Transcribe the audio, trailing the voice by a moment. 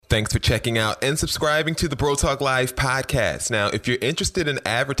Thanks for checking out and subscribing to the Bro Talk Live podcast. Now, if you're interested in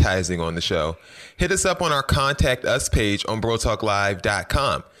advertising on the show, hit us up on our Contact Us page on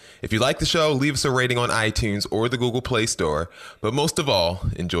brotalklive.com. If you like the show, leave us a rating on iTunes or the Google Play Store. But most of all,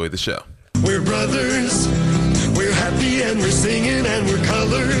 enjoy the show. We're brothers, we're happy and we're singing and we're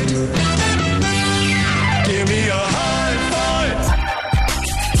colored. Give me a high five.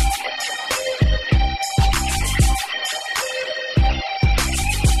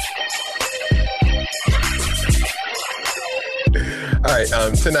 All right,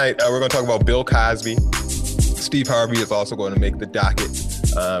 tonight we're going to talk about Bill Cosby. Steve Harvey is also going to make the docket.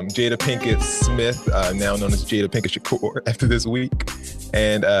 Jada Pinkett Smith, now known as Jada Pinkett Shakur, after this week,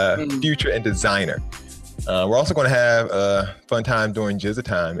 and Future and Designer. We're also going to have a fun time during Jizza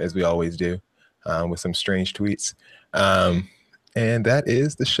time, as we always do, with some strange tweets. And that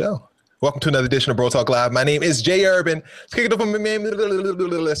is the show. Welcome to another edition of Bro Talk Live. My name is Jay Urban. Let's kick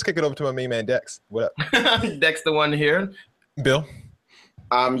it over to my main man, Dex. What up? Dex, the one here. Bill.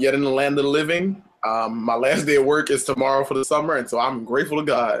 I'm yet in the land of the living. My last day of work is tomorrow for the summer, and so I'm grateful to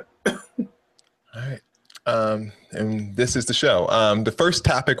God. All right. And this is the show. The first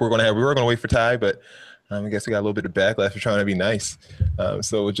topic we're going to have, we were going to wait for Ty, but I guess we got a little bit of backlash for trying to be nice.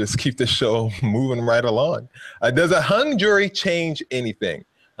 So we'll just keep the show moving right along. Does a hung jury change anything?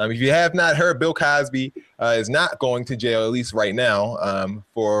 If you have not heard, Bill Cosby is not going to jail, at least right now,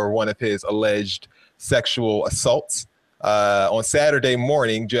 for one of his alleged sexual assaults. On Saturday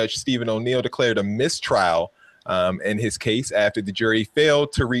morning, Judge Stephen O'Neill declared a mistrial in his case after the jury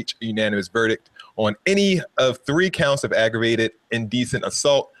failed to reach a unanimous verdict on any of 3 counts of aggravated indecent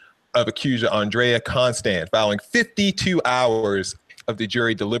assault of accuser Andrea Constand, following 52 hours of the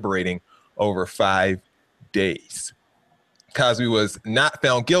jury deliberating over 5 days. Cosby was not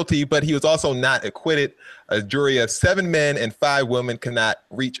found guilty, but he was also not acquitted. A jury of 7 men and 5 women cannot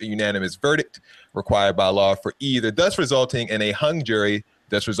reach a unanimous verdict required by law for either, thus resulting in a hung jury,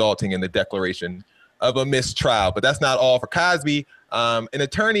 thus resulting in the declaration of a mistrial. But that's not all for Cosby. An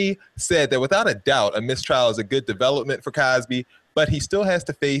attorney said that without a doubt, a mistrial is a good development for Cosby, but he still has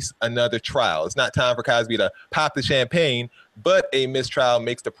to face another trial. It's not time for Cosby to pop the champagne, but a mistrial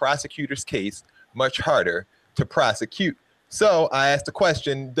makes the prosecutor's case much harder to prosecute. So I asked the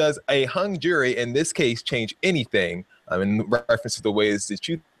question, does a hung jury in this case change anything in reference to the ways that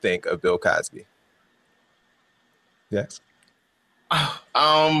you think of Bill Cosby? Yes.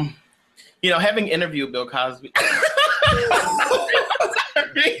 Having interviewed Bill Cosby.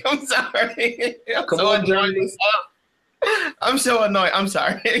 I'm sorry. Come on, journalist. I'm so annoyed. I'm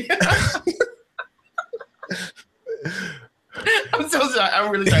sorry. I'm so sorry.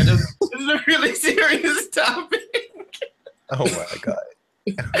 I'm really sorry. This is a really serious topic. Oh my God.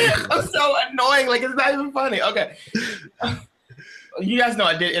 I'm so annoying. Like, it's not even funny. Okay. You guys know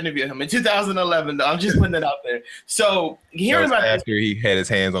I did interview him in 2011, though. I'm just putting it out there. So hearing about after he had his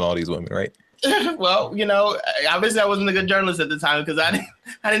hands on all these women, right? Well, obviously I wasn't a good journalist at the time because I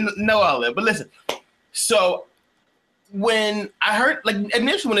didn't know all that. But listen, so when I heard, like,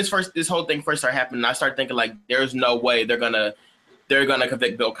 initially when this whole thing first started happening, I started thinking, like, there's no way they're gonna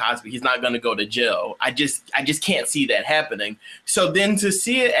convict Bill Cosby. He's not gonna go to jail. I just can't see that happening. So then to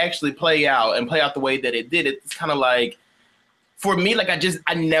see it actually play out the way that it did, it's kind of like, for me, like,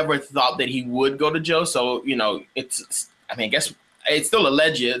 I never thought that he would go to jail. So, I guess it's still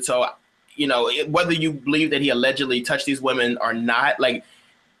alleged. So, whether you believe that he allegedly touched these women or not, like,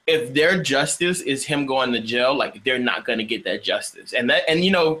 if their justice is him going to jail, like, they're not going to get that justice. And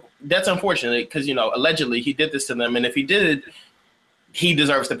that's unfortunate because, allegedly he did this to them. And if he did, he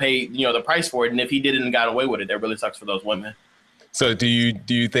deserves to pay, the price for it. And if he didn't and got away with it, that really sucks for those women. So do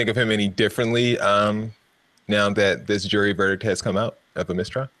you think of him any differently now that this jury verdict has come out of a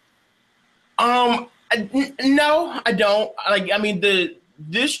mistrial? No, I don't.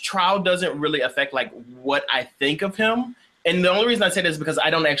 This trial doesn't really affect, like, what I think of him. And the only reason I say this is because I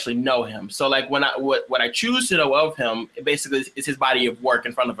don't actually know him. So, like, what I choose to know of him, it basically is his body of work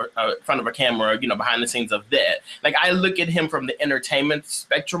in front of a camera, behind the scenes of that. Like, I look at him from the entertainment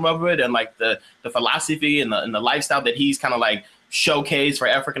spectrum of it, and, like, the philosophy and the lifestyle that he's kind of, like, showcased for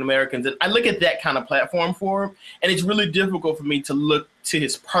African Americans. And I look at that kind of platform for him, and it's really difficult for me to look to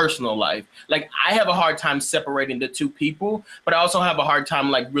his personal life. Like, I have a hard time separating the two people, but I also have a hard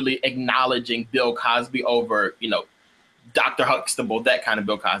time, like, really acknowledging Bill Cosby over, Dr. Huxtable, that kind of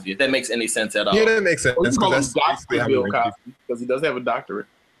Bill Cosby, if that makes any sense at all. Yeah, that makes sense. Well, that's Dr. Bill Cosby because he does have a doctorate.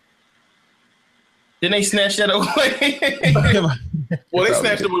 Didn't they snatch that away? Well, they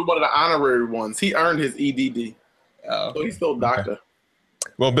snatched him with one of the honorary ones. He earned his EDD. Oh. So he's still doctor. Okay.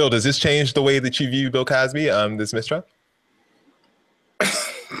 Well, Bill, does this change the way that you view Bill Cosby, this mistrial?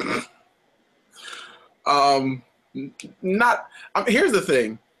 Not. Here's the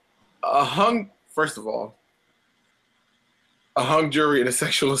thing. First of all, a hung jury in a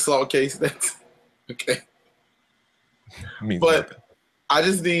sexual assault case. That's okay. But I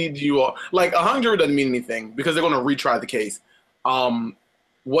just need you all. Like, a hung jury doesn't mean anything because they're going to retry the case.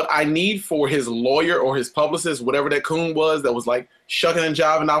 What I need for his lawyer or his publicist, whatever that coon was that was like shucking and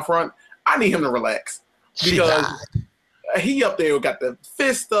jiving out front, I need him to relax because he up there got the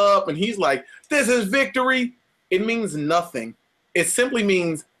fist up and he's like, "This is victory." It means nothing. It simply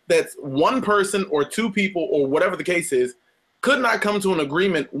means that one person or two people or whatever the case is could not come to an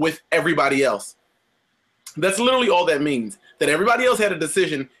agreement with everybody else. That's literally all that means. That everybody else had a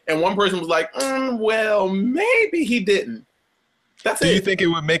decision and one person was like, well, maybe he didn't. That's it. Do you think it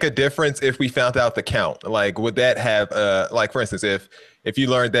would make a difference if we found out the count? Like, would that have, like, for instance, if you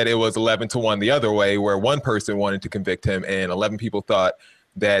learned that it was 11-1 the other way, where one person wanted to convict him and 11 people thought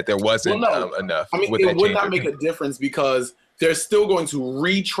that there wasn't enough? I mean, it would not make a difference because they're still going to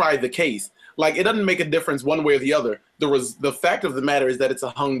retry the case. Like, it doesn't make a difference one way or the other. The fact of the matter is that it's a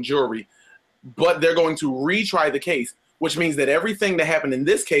hung jury, but they're going to retry the case, which means that everything that happened in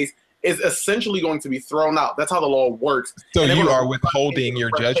this case is essentially going to be thrown out. That's how the law works. So you are withholding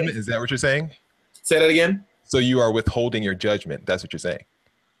your judgment? Is that what you're saying? Say that again? So you are withholding your judgment. That's what you're saying?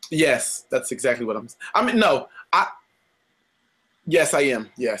 Yes, that's exactly what yes, I am.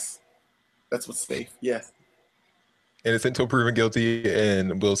 Yes. That's what's safe. Yes. Innocent until proven guilty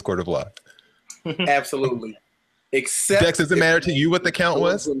in Will's court of law. Absolutely. Except Dex, does it matter to you what the count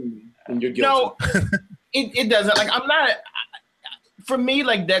was? And you're guilty. No, it doesn't. Like, I'm not. For me,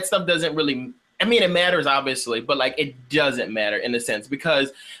 like, that stuff doesn't really. I mean, it matters obviously, but like, it doesn't matter in a sense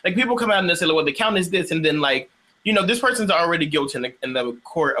because like people come out and they say, well, the count is this, and then like, you know, this person's already guilty in the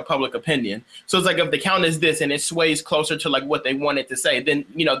court of public opinion. So it's like if the count is this and it sways closer to like what they wanted to say, then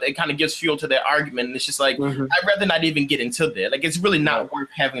you know it kind of gives fuel to their argument, and it's just like I'd rather not even get into that. Like, it's really not worth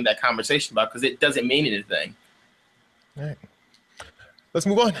having that conversation about because it doesn't mean anything. All right, let's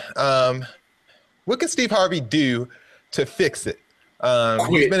move on. What can Steve Harvey do to fix it?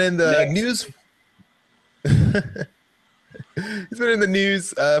 He's been in the news. He's been in the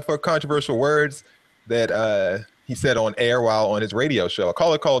news for controversial words that he said on air while on his radio show. A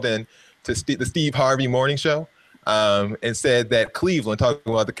caller called in to the Steve Harvey Morning Show and said that Cleveland,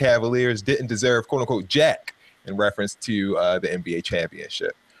 talking about the Cavaliers, didn't deserve, quote unquote, jack in reference to the NBA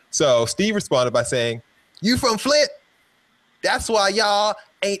championship. So Steve responded by saying, "You from Flint? That's why y'all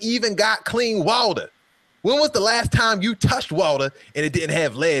ain't even got clean water. When was the last time you touched water and it didn't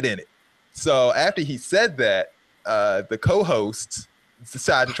have lead in it?" So after he said that, the co-hosts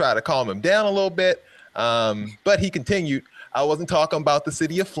decided to try to calm him down a little bit. But he continued, "I wasn't talking about the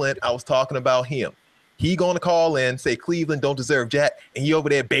city of Flint. I was talking about him. He going to call in, say Cleveland don't deserve jack, and he over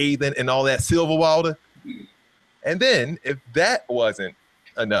there bathing in all that silver water." And then if that wasn't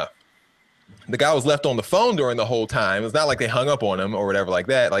enough, the guy was left on the phone during the whole time. It's not like they hung up on him or whatever like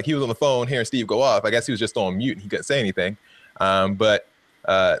that. Like, he was on the phone hearing Steve go off. I guess he was just on mute and he couldn't say anything. But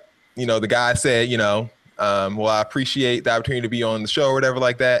you know, the guy said, you know, well, I appreciate the opportunity to be on the show or whatever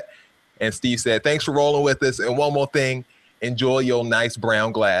like that. And Steve said, "Thanks for rolling with us. And one more thing, enjoy your nice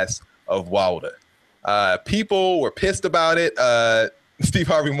brown glass of water." People were pissed about it. Steve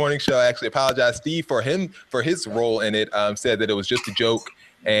Harvey Morning Show actually apologized. Steve, for his role in it, said that it was just a joke.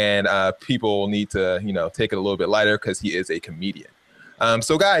 And people need to, you know, take it a little bit lighter because he is a comedian.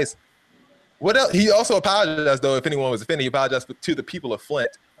 So, guys, what else? He also apologized, though, if anyone was offended. He apologized to the people of Flint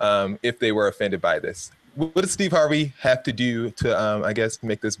if they were offended by this. What does Steve Harvey have to do to, I guess,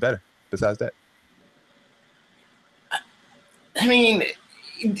 make this better besides that? I mean,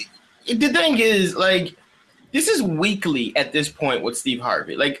 the thing is, like, this is weekly at this point with Steve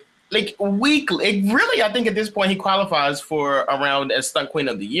Harvey. Like weekly. Really, I think at this point he qualifies for around as Stunt Queen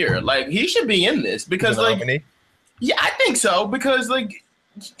of the Year. Like, he should be in this because, like, yeah, I think so because, like,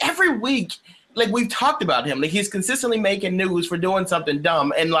 every week, like, we've talked about him. Like, he's consistently making news for doing something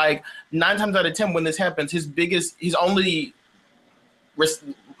dumb, and like 9 times out of 10 when this happens, his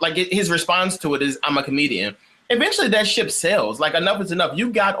response to it is, "I'm a comedian." Eventually that ship sails. Like, enough is enough.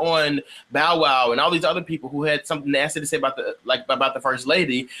 You got on Bow Wow and all these other people who had something nasty to say about the first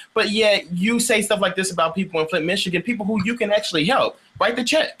lady, but yet you say stuff like this about people in Flint, Michigan, people who you can actually help. Write the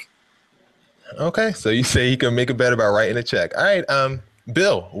check. Okay, so you say he can make it better by writing a check. All right,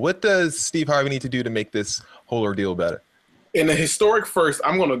 Bill, what does Steve Harvey need to do to make this whole ordeal better? In a historic first,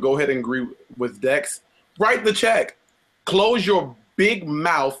 I'm going to go ahead and agree with Dex. Write the check. Close your big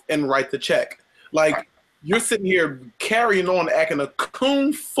mouth and write the check. Like, you're sitting here carrying on, acting a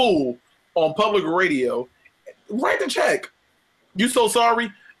coon fool on public radio. Write the check. You so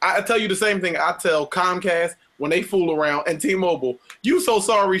sorry. I tell you the same thing I tell Comcast when they fool around and T-Mobile. You so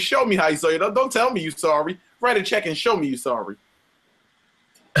sorry. Show me how you sorry. Don't tell me you sorry. Write a check and show me you sorry.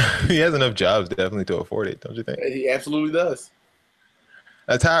 He has enough jobs definitely to afford it, don't you think? He absolutely does.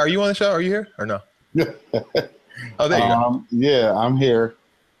 Ty, are you on the show? Are you here or no? Oh, there you go. Yeah, I'm here.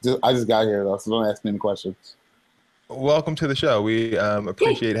 I just got here though, so don't ask me any questions. Welcome to the show. We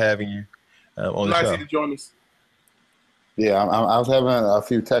appreciate having you on the show. Nice to join us. Yeah, I was having a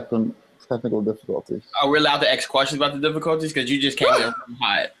few technical difficulties. Are we allowed to ask questions about the difficulties? Because you just came in from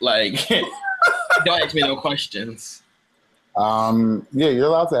hot. Like, don't ask me no questions. Yeah, you're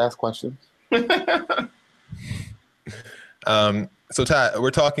allowed to ask questions. So Ty,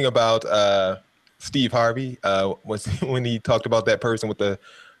 we're talking about Steve Harvey. When he talked about that person with the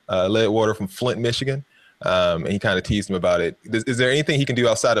lead water from Flint, Michigan, and he kind of teased him about it. Is there anything he can do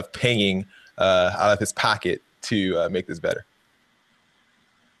outside of paying out of his pocket to make this better?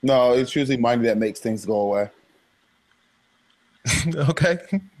 No, it's usually money that makes things go away. Okay,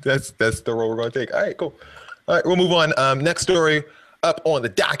 that's the role we're going to take. All right, cool. All right, we'll move on. Next story up on the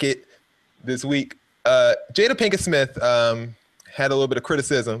docket this week. Jada Pinkett Smith had a little bit of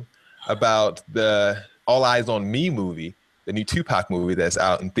criticism about the All Eyes on Me movie, the new Tupac movie that's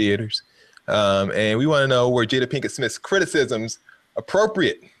out in theaters. And we want to know, were Jada Pinkett Smith's criticisms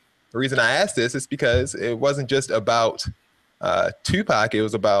appropriate? The reason I asked this is because it wasn't just about Tupac. It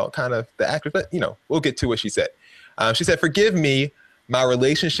was about kind of the actor. But, we'll get to what she said. She said, "Forgive me, my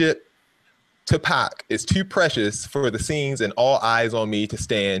relationship to Pac is too precious for the scenes and All Eyes on Me to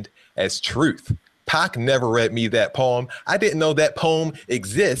stand as truth. Pac never read me that poem. I didn't know that poem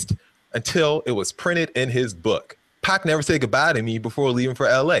exists until it was printed in his book. Pac never said goodbye to me before leaving for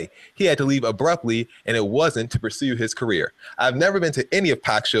LA. He had to leave abruptly, and it wasn't to pursue his career. I've never been to any of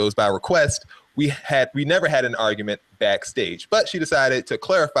Pac's shows by request. We never had an argument backstage." But she decided to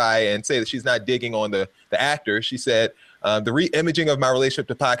clarify and say that she's not digging on the actor. She said, "The re-imaging of my relationship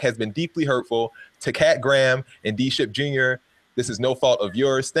to Pac has been deeply hurtful. To Cat Graham and D. Ship Jr., this is no fault of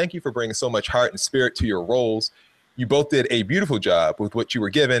yours. Thank you for bringing so much heart and spirit to your roles. You both did a beautiful job with what you were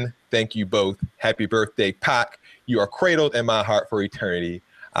given. Thank you both. Happy birthday, Pac. You are cradled in my heart for eternity.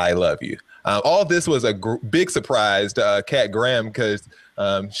 I love you." All this was a big surprise to Cat Graham because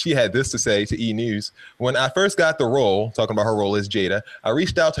she had this to say to E! News. "When I first got the role," talking about her role as Jada, "I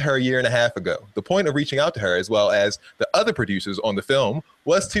reached out to her a year and a half ago. The point of reaching out to her, as well as the other producers on the film,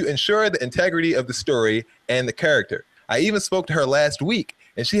 was to ensure the integrity of the story and the character. I even spoke to her last week,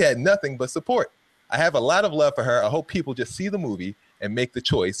 and she had nothing but support. I have a lot of love for her. I hope people just see the movie and make the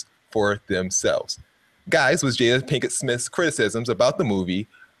choice for themselves." Guys, was Jada Pinkett Smith's criticisms about the movie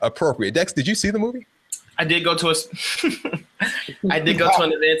appropriate? Dex, did you see the movie? I did go to an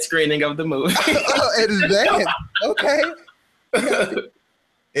advanced screening of the movie. Oh, advanced. Okay.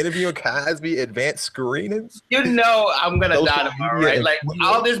 Interviewing Cosby, advanced screenings. I'm gonna die tomorrow, right? Like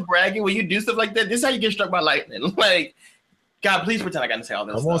all this bragging, when you do stuff like that, this is how you get struck by lightning. Like, God, please pretend I got to say all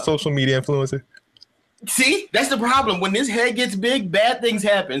this. I'm on social media influencer. See, that's the problem. When this head gets big, bad things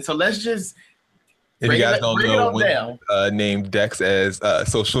happen. So let's just. If you guys don't know, named Dex as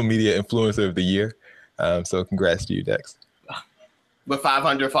social media influencer of the year. So congrats to you, Dex. With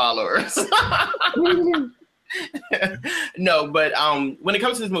 500 followers. No, but when it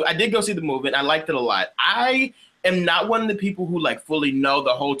comes to this movie, I did go see the movie and I liked it a lot. I am not one of the people who like fully know the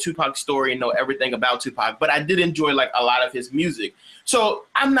whole Tupac story and know everything about Tupac, but I did enjoy like a lot of his music. So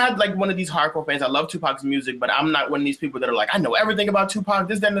I'm not like one of these hardcore fans. I love Tupac's music, but I'm not one of these people that are like, I know everything about Tupac,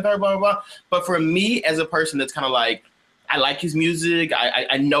 this, that, and the third, blah, blah, blah. But for me, as a person that's kind of like, I like his music,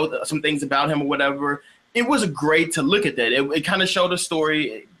 I know some things about him or whatever, it was great to look at that. It kind of showed a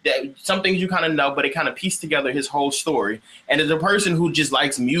story, that some things you kind of know, but it kind of pieced together his whole story. And as a person who just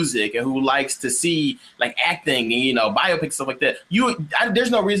likes music and who likes to see like acting and, biopics, stuff like that,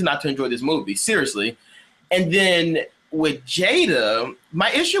 there's no reason not to enjoy this movie, seriously. And then with Jada,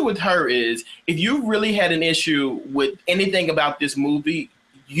 my issue with her is if you really had an issue with anything about this movie,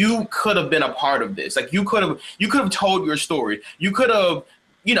 you could have been a part of this. Like you could have told your story. You could have,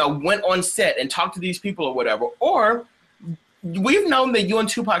 went on set and talked to these people or whatever. Or we've known that you and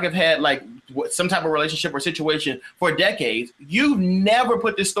Tupac have had like some type of relationship or situation for decades. You've never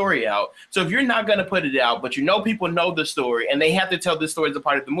put this story out. So if you're not going to put it out, but people know the story and they have to tell this story as a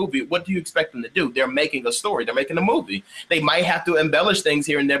part of the movie, what do you expect them to do? They're making a story. They're making a movie. They might have to embellish things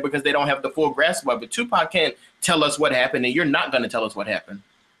here and there because they don't have the full grasp of it. But Tupac can't tell us what happened and you're not going to tell us what happened.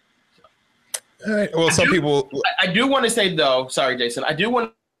 All right. Well, I do want to say though, sorry, Jason, I do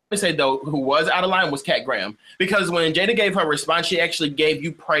want say though, who was out of line was Kat Graham, because when Jada gave her response, she actually gave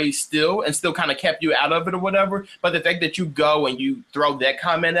you praise still, and still kind of kept you out of it or whatever. But the fact that you go and you throw that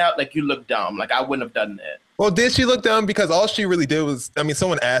comment out, like, you look dumb. Like, I wouldn't have done that. Well, did she look dumb? Because all she really did was, I mean,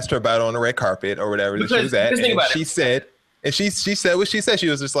 someone asked her about it on the red carpet or whatever that she was at, and she said, and she said what she said. She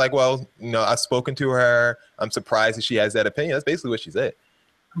was just like, well, you know, I've spoken to her. I'm surprised that she has that opinion. That's basically what she said.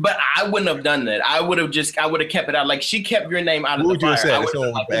 But I wouldn't have done that. I would have kept it out. Like, she kept your name out of the fire. What would you have said if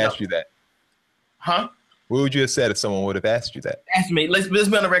someone would have asked you that? Huh? What would you have said if someone would have asked you that? Ask me. Let's be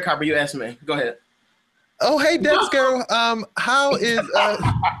on the red carpet. You ask me. Go ahead. Oh, hey, Dex girl. How is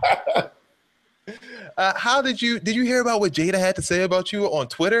how did you hear about what Jada had to say about you on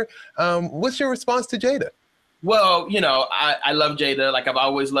Twitter? What's your response to Jada? Well, you know, I love Jada. Like, I've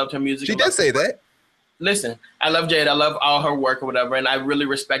always loved her music. She did say that. Listen, I love Jada. I love all her work or whatever, and I really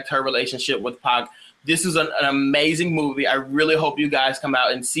respect her relationship with Pac. This is an amazing movie. I really hope you guys come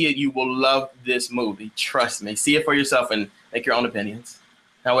out and see it. You will love this movie. Trust me. See it for yourself and make your own opinions.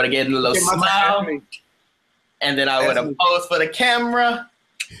 I would have given a little smile, and then I would have posed for the camera,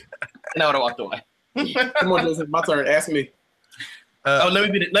 and I would have walked away. Come on, listen, my turn. Ask me. Let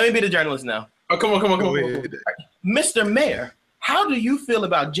me be the journalist now. Oh, come on. Mr. Mayor, how do you feel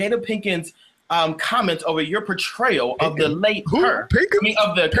about Jada Pinkett's comments over your portrayal of the late her? I mean,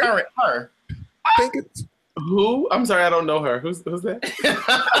 of the current her. Pinkett. Who? I'm sorry, I don't know her. Who's that?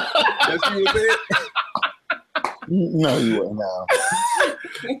 That's you said? No, you wouldn't know.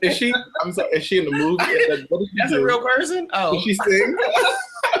 Is she? I'm sorry. Is she in the movie? That's a real person. Oh, did she sing?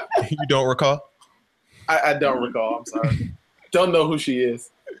 You don't recall? I don't recall. I'm sorry. Don't know who she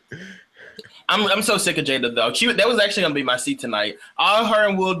is. I'm so sick of Jada though. That was actually gonna be my seat tonight. All her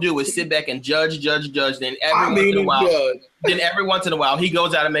and Will do is sit back and judge. Then every once in a while, he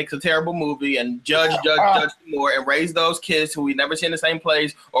goes out and makes a terrible movie and judge more and raise those kids who we never see in the same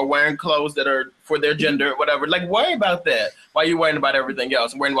place or wearing clothes that are for their gender or whatever. Like, worry about that. Why are you worrying about everything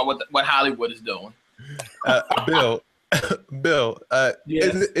else and worrying about what Hollywood is doing? Bill,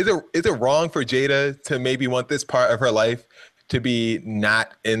 yes. is it wrong for Jada to maybe want this part of her life to be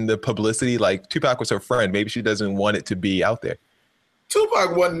not in the publicity? Like, Tupac was her friend. Maybe she doesn't want it to be out there.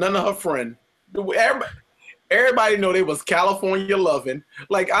 Tupac wasn't none of her friend. Everybody know they was California loving.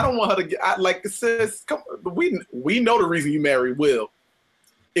 Like, I don't want her to get, sis, come, we know the reason you married Will.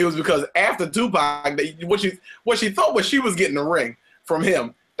 It was because after Tupac, what she thought was she was getting a ring from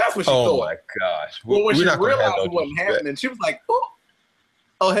him. That's what she thought. Oh my gosh. Well, when she realized it wasn't happening, she was like,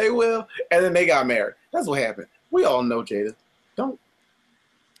 oh, hey, Will. And then they got married. That's what happened. We all know Jada. Don't.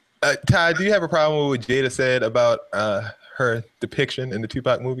 Ty, do you have a problem with what Jada said about her depiction in the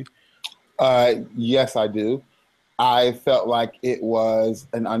Tupac movie? Yes, I do. I felt like it was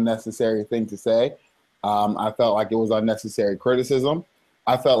an unnecessary thing to say. I felt like it was unnecessary criticism.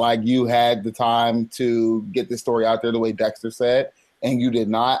 I felt like you had the time to get the story out there the way Dexter said, and you did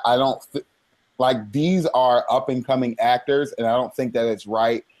not. I don't like, these are up and coming actors, and I don't think that it's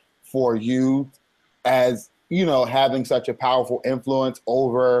right for you, as you know, having such a powerful influence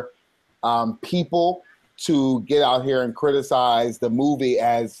over people, to get out here and criticize the movie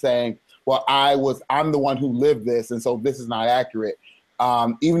as saying, well, I'm the one who lived this, and so this is not accurate.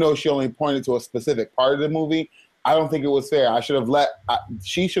 Even though she only pointed to a specific part of the movie, I don't think it was fair.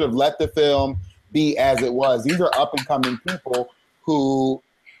 She should have let the film be as it was. These are up and coming people who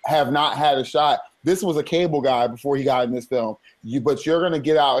have not had a shot. This was a cable guy before he got in this film. But you're going to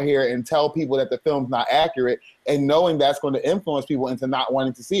get out here and tell people that the film's not accurate, and knowing that's going to influence people into not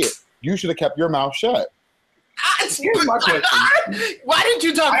wanting to see it. You should have kept your mouth shut. Here's my question. Why didn't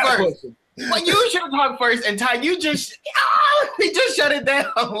you talk first? Well, you should have talked first, and Ty, he just shut it down.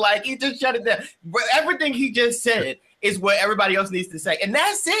 Like, he just shut it down. But everything he just said is what everybody else needs to say, and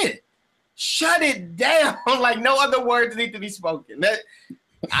that's it. Shut it down. Like, no other words need to be spoken.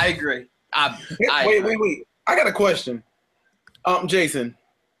 I agree. Wait. I got a question. Jason,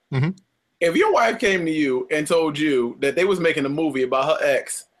 if your wife came to you and told you that they was making a movie about her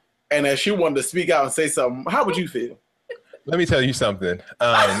ex and that she wanted to speak out and say something, how would you feel? Let me tell you something.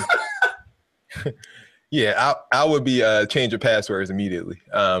 Yeah, I would be change your passwords immediately.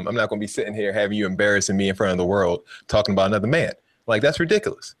 I'm not going to be sitting here having you embarrassing me in front of the world talking about another man. Like, that's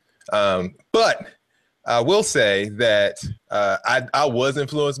ridiculous. But I will say that I was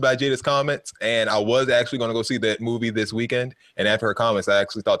influenced by Jada's comments, and I was actually going to go see that movie this weekend. And after her comments, I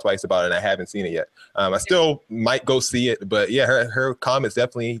actually thought twice about it, and I haven't seen it yet. I still might go see it, but yeah, her comments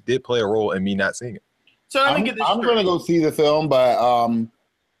definitely did play a role in me not seeing it. So let me get this I'm going to go see the film, but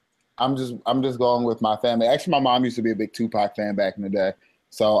I'm just going with my family. Actually, my mom used to be a big Tupac fan back in the day,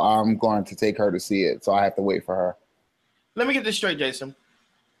 so I'm going to take her to see it. So I have to wait for her. Let me get this straight, Jason.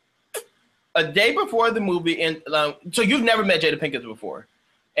 a day before the movie, and so you've never met Jada Pinkett before,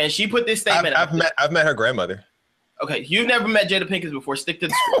 and she put this statement. I've met her grandmother. Okay, you've never met Jada Pinkett before. Stick to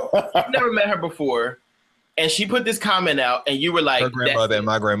the script. You've never met her before, and she put this comment out, and you were like, her grandmother and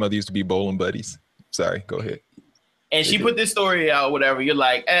my grandmother used to be bowling buddies. Sorry, go ahead. And she put this story out, whatever. You're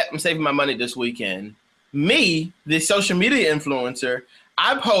like, I'm saving my money this weekend. Me, the social media influencer,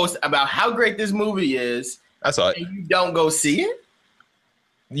 I post about how great this movie is. I saw it. And you don't go see it?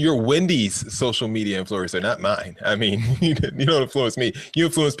 You're Wendy's social media influencer, not mine. I mean, you don't influence me. You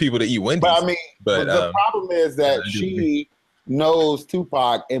influence people to eat Wendy's. But I mean, the problem is that she knows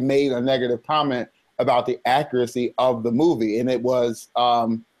Tupac and made a negative comment about the accuracy of the movie, and it was,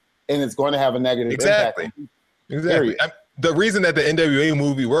 and it's going to have a negative impact. Exactly. The reason that the NWA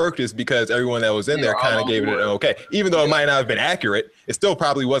movie worked is because everyone that was in there kind of gave it an okay. Even though it might not have been accurate, it still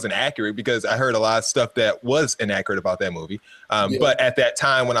probably wasn't accurate because I heard a lot of stuff that was inaccurate about that movie. But at that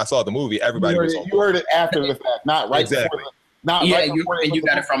time when I saw the movie, everybody was on board. You heard it after the fact, not right before. You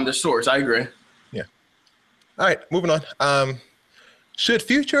got it from the source. I agree. Yeah. All right, moving on. Should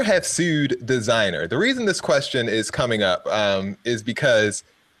Future have sued Designer? The reason this question is coming up is because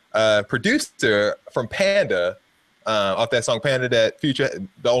producer from Panda, off that song Panda that Future,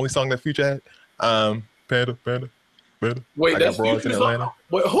 the only song that Future had, Panda. Wait, that's Broads in Atlanta.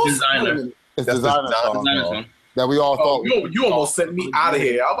 Wait, who's Designer? It's Designer song that we all thought. You almost sent me out of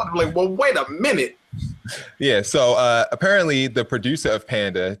here. I was about to be like, well, wait a minute. Yeah, so apparently the producer of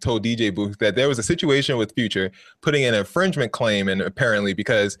Panda told DJ Booth that there was a situation with Future putting an infringement claim in, apparently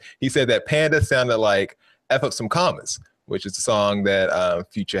because he said that Panda sounded like F Up Some Commas, which is a song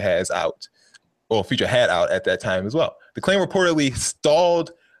that Future has out, or Future had out at that time as well. The claim reportedly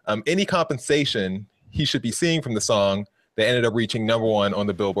stalled any compensation he should be seeing from the song that ended up reaching #1 on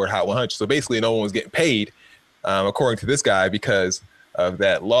the Billboard Hot 100. So basically no one was getting paid, according to this guy, because of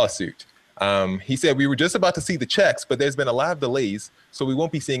that lawsuit. He said, we were just about to see the checks, but there's been a lot of delays, so we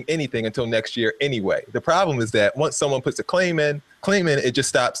won't be seeing anything until next year anyway. The problem is that once someone puts a claim in, it just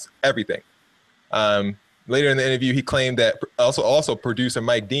stops everything. Later in the interview, he claimed that also producer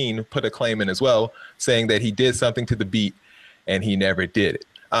Mike Dean put a claim in as well, saying that he did something to the beat and he never did it.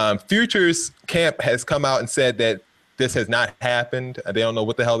 Future's camp has come out and said that this has not happened. They don't know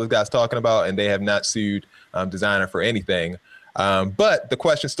what the hell this guy's talking about, and they have not sued Designer for anything. But the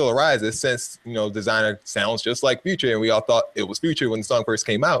question still arises, since Designer sounds just like Future, and we all thought it was Future when the song first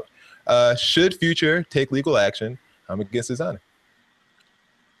came out. Should Future take legal action against Designer?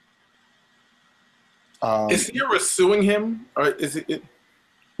 Is he suing him, or is it?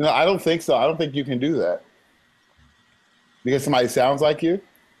 No, I don't think so. I don't think you can do that because somebody sounds like you.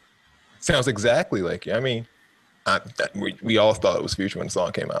 Sounds exactly like you. I mean, we all thought it was Future when the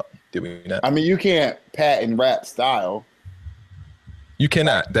song came out. Did we not? I mean, you can't patent rap style. You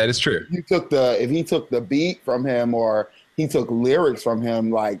cannot. That is true. If he took the beat from him or he took lyrics from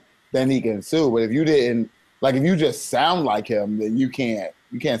him, then he can sue. But if you didn't, if you just sound like him, then you can't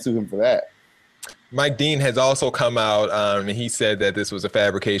sue him for that. Mike Dean has also come out and he said that this was a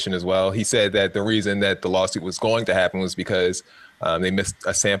fabrication as well. He said that the reason that the lawsuit was going to happen was because they missed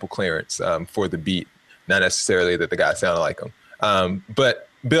a sample clearance for the beat, not necessarily that the guy sounded like him. But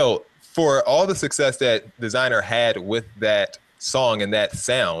Bill, for all the success that Designer had with that song and that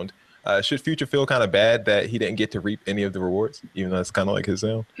sound, should Future feel kind of bad that he didn't get to reap any of the rewards, even though it's kind of like his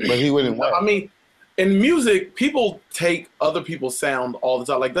sound? But he wouldn't win. I mean, in music, people take other people's sound all the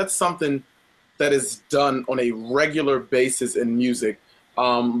time. That's something that is done on a regular basis in music.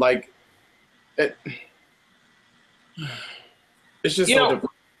 It's just so different.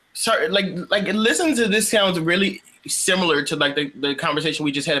 Sorry, listen to this sounds really similar to the conversation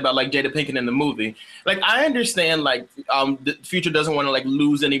we just had about Jada Pinkett in the movie. I understand the Future doesn't want to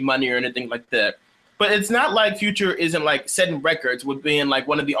lose any money or anything like that. But it's not like Future isn't setting records with being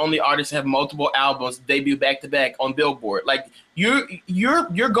one of the only artists to have multiple albums debut back to back on Billboard.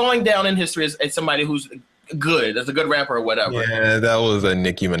 You're going down in history as somebody who's good, as a good rapper or whatever. Yeah, that was a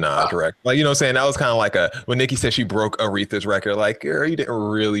Nicki Minaj record. You know what I'm saying? That was kind of like when Nicki said she broke Aretha's record. Girl, you didn't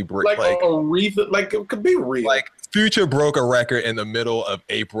really break Aretha. It could be real. Future broke a record in the middle of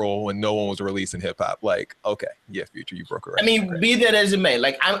April when no one was releasing hip hop. Okay, yeah, Future, you broke a record. I mean, be that as it may,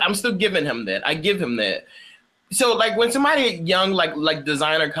 I'm still giving him that. I give him that. So when somebody young like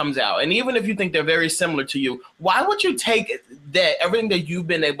Designer comes out, and even if you think they're very similar to you, why would you take that, everything that you've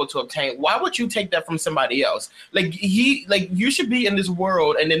been able to obtain, why would you take that from somebody else? You should be in this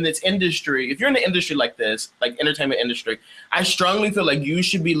world and in this industry. If you're in an industry like this, entertainment industry, I strongly feel you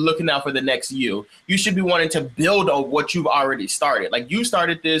should be looking out for the next you. You should be wanting to build on what you've already started. You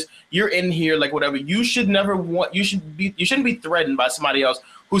started this, you're in here, whatever. You shouldn't be threatened by somebody else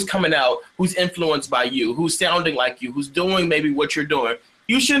who's coming out, who's influenced by you, who's sounding like you, who's doing maybe what you're doing,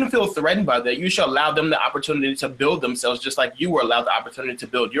 you shouldn't feel threatened by that. You should allow them the opportunity to build themselves just like you were allowed the opportunity to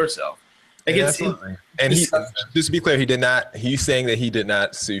build yourself. Like and he, just to be clear, he's saying that he did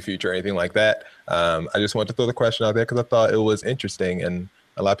not sue Future or anything like that. I just wanted to throw the question out there because I thought it was interesting. And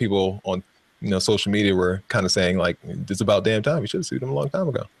a lot of people on social media were kind of saying like, it's about damn time. We should have sued him a long time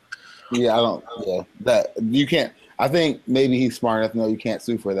ago. Yeah, that you can't. I think maybe he's smart enough to know you can't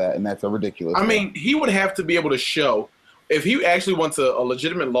sue for that, and that's a ridiculous. I mean, he would have to be able to show, if he actually wants a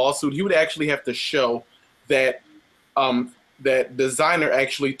legitimate lawsuit, he would actually have to show that that designer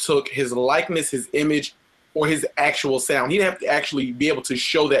actually took his likeness, his image, or his actual sound. He'd have to actually be able to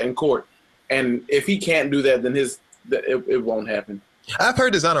show that in court. And if he can't do that, then it won't happen. I've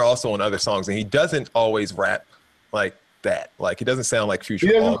heard designer also on other songs, and he doesn't always rap like that. Like he doesn't sound like Future.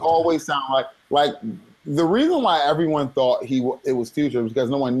 He doesn't always sound like the reason why everyone thought it was Future was because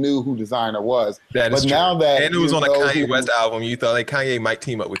no one knew who designer was. That is but true. Now that and it was on a Kanye West album, you thought like Kanye might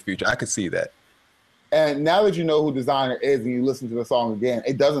team up with Future. I could see that. And now that you know who designer is and you listen to the song again,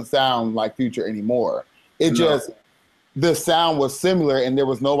 it doesn't sound like Future anymore. The sound was similar, and there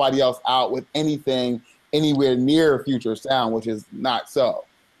was nobody else out with anything anywhere near Future sound, which is not so.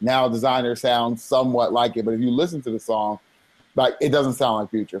 Now designer sounds somewhat like it, but if you listen to the song, like it doesn't sound like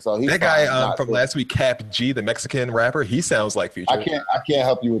Future. So that guy from last week, Cap G, the Mexican rapper, he sounds like Future. I can't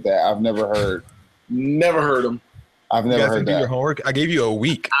help you with that. I've never heard him. I've never heard that. Do your homework. I gave you a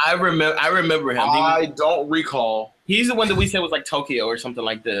week. I remember him. I don't recall. He's the one that we said was like Tokyo or something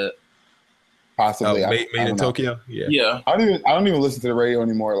like that. Possibly. Made in Tokyo. Yeah. I don't even listen to the radio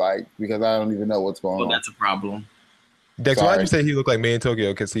anymore, like because I don't even know what's going on. Well, that's a problem. Dex, why did you say he looked like Made in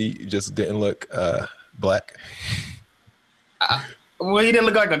Tokyo? Because he just didn't look black. Well, he didn't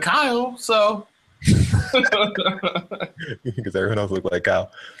look like a Kyle, so. Because everyone else looked like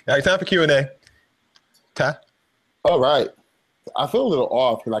Kyle. All right, time for Q&A. Ty? All right. I feel a little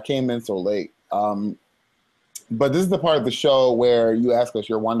off because I came in so late. But this is the part of the show where you ask us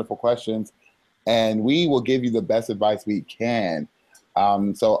your wonderful questions, and we will give you the best advice we can.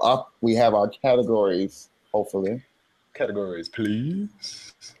 So up we have our categories, hopefully. Categories,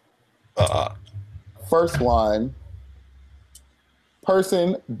 please. First one,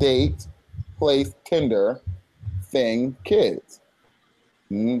 person, date, place, Tinder, thing, kids.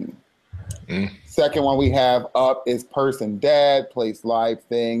 Second one we have up is person, dad, place, life,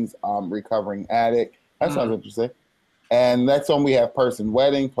 things, recovering addict. That sounds interesting. And next one we have person,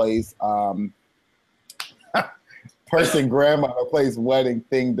 wedding, place, person, grandmother, place, wedding,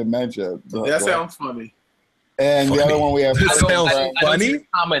 thing, dementia. That sounds funny. And the other one we have That sounds I don't funny. see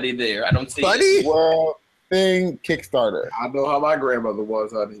comedy there. I don't see Funny? it. world, thing, Kickstarter. I know how my grandmother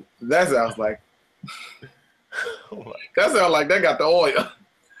was, honey. That sounds like that got the oil.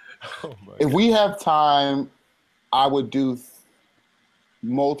 If we have time, I would do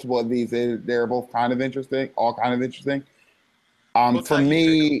multiple of these. They're both kind of interesting, all kind of interesting. For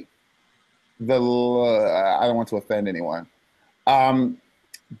me, I don't want to offend anyone.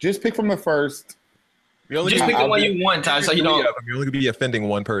 Just pick from the first. Just pick the one you want, Ty, so you don't. You're only gonna be offending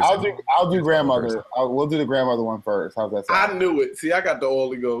one person. I'll do grandmother. We'll do the grandmother one first. How's that sound? I knew it. See, I got the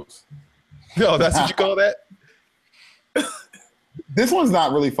Holy Ghost. No, that's what you call that? This one's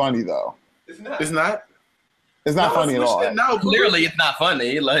not really funny though. It's not. It's not funny at all. No, Clearly, it's not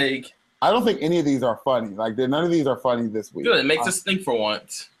funny. Like, I don't think any of these are funny. Like, none of these are funny this week. good. It makes us think for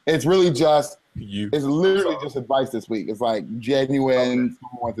once. It's really just. You. It's literally just advice this week. It's like genuine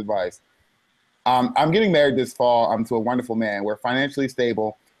someone's advice. I'm getting married this fall. I'm to a wonderful man. We're financially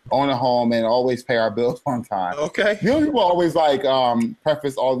stable, own a home, and always pay our bills on time. Okay. You know, people always like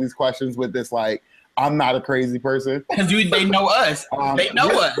preface all these questions with this like, I'm not a crazy person. Because they know us. They know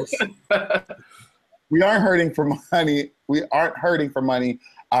us. We aren't hurting for money. We aren't hurting for money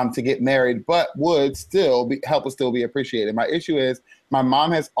to get married, but would still help us still be appreciated. My issue is my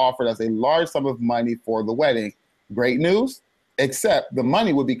mom has offered us a large sum of money for the wedding. Great news, except the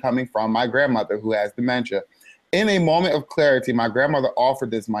money would be coming from my grandmother who has dementia. In a moment of clarity, my grandmother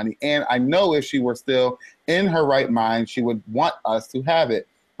offered this money, and I know if she were still in her right mind, she would want us to have it.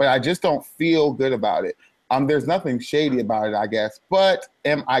 But I just don't feel good about it. There's nothing shady about it, I guess. But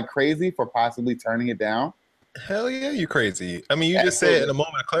am I crazy for possibly turning it down? Hell yeah, you crazy. I mean, you just said in a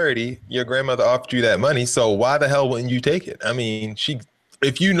moment of clarity, your grandmother offered you that money, so why the hell wouldn't you take it? I mean,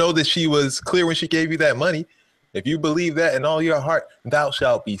 if you know that she was clear when she gave you that money, if you believe that in all your heart, thou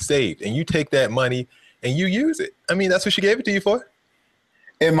shalt be saved, and you take that money and you use it. I mean, that's what she gave it to you for.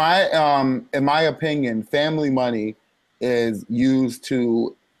 In my opinion, family money is used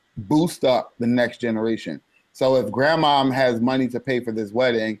to boost up the next generation. So if grandmom has money to pay for this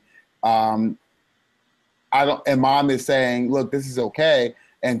wedding, and mom is saying, look, this is okay.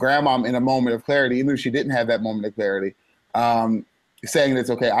 And grandmom in a moment of clarity, even if she didn't have that moment of clarity, saying it's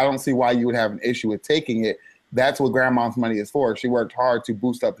okay. I don't see why you would have an issue with taking it. That's what grandmom's money is for. She worked hard to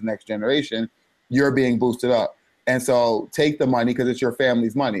boost up the next generation. You're being boosted up. And so take the money because it's your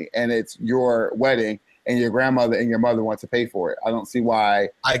family's money and it's your wedding and your grandmother and your mother want to pay for it. I don't see why.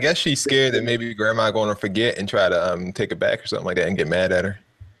 I guess she's scared that maybe grandma going to forget and try to take it back or something like that and get mad at her.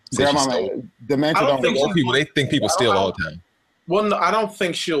 Grandma, dementia don't think old people, they think people steal all the time. Well, no, I don't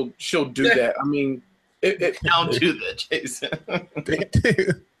think she'll do that. I mean, Don't do that, Jason.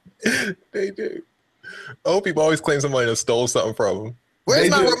 They do. Old people always claim somebody that stole something from them. Where's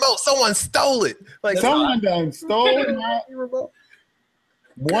my remote? Someone stole it. Like someone done stole my remote.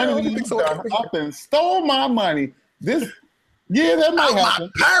 One of these done up and stole my money. That might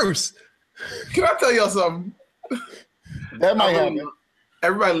happen. My purse. Can I tell y'all something? That might happen.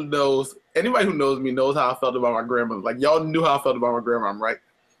 Everybody knows. Anybody who knows me knows how I felt about my grandmother. Like y'all knew how I felt about my grandma, right?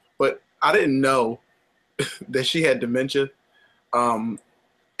 But I didn't know that she had dementia.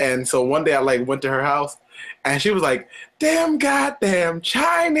 And so one day I went to her house and she was like, damn goddamn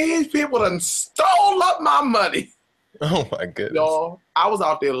Chinese people done stole up my money. Oh my goodness. Y'all, I was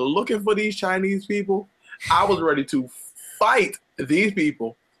out there looking for these Chinese people. I was ready to fight these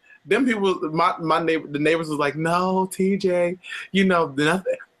people. Them people, the neighbors was like, no, TJ,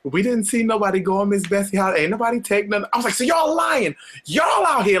 nothing. We didn't see nobody go on Miss Bessie house. Ain't nobody take nothing. I was like, so y'all lying. Y'all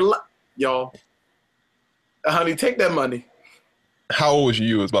out here, y'all. Honey, take that money. How old was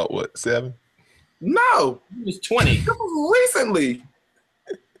you? It was about what, 7? No. He was 20. This was recently.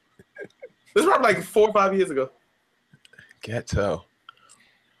 This was probably like 4 or 5 years ago. Ghetto.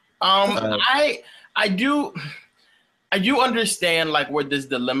 I do understand where this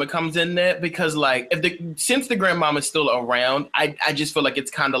dilemma comes in there because since the grandmama is still around, I just feel like it's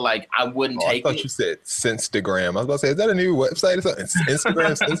kind of I wouldn't take it. I thought you said Instagram. I was about to say, is that a new website or something?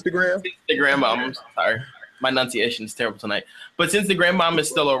 Instagram? Instagram, I'm sorry. My enunciation is terrible tonight. But since the grandmama is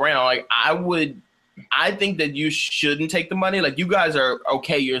still around, I think that you shouldn't take the money. You guys are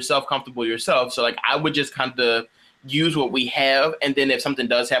okay yourself, comfortable yourself. So I would just kind of use what we have. And then if something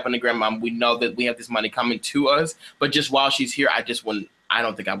does happen to grandma, we know that we have this money coming to us. But just while she's here, I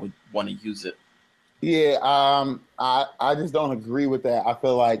don't think I would want to use it. Yeah, I just don't agree with that. I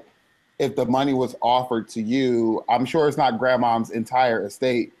feel like if the money was offered to you, I'm sure it's not grandmom's entire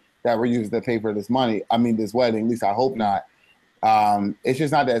estate that we're using to pay for this money. I mean, this wedding, at least I hope not. It's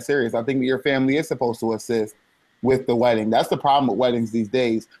just not that serious. I think that your family is supposed to assist with the wedding. That's the problem with weddings these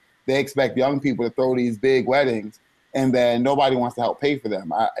days. They expect young people to throw these big weddings and then nobody wants to help pay for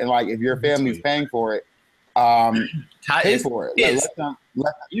them. If your family's paying for it, pay for it.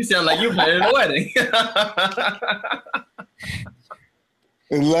 You sound like you're planning a wedding.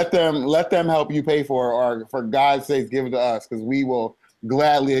 Let them help you pay for it, or for God's sake, give it to us because we will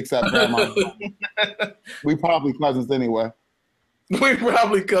gladly accept grandma. We probably cousins anyway. Go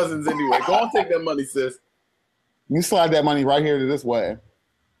on, take that money, sis. You slide that money right here to this way.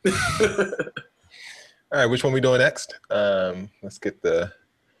 All right, which one we doing next? Let's get the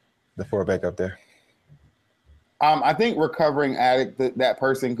 4 back up there. I think recovering addict, that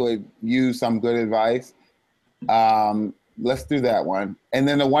person could use some good advice. Let's do that one. And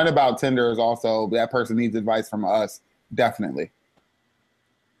then the one about Tinder is also, that person needs advice from us, definitely.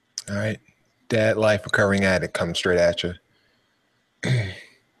 All right. Dad life recovering addict coming straight at you.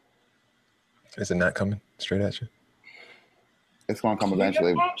 Is it not coming straight at you? It's going to come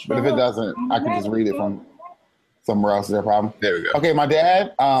eventually. But if it doesn't, I can just read it from somewhere else. Is there a problem? There we go. Okay, my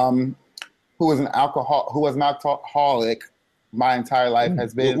dad, who was an alcoholic my entire life,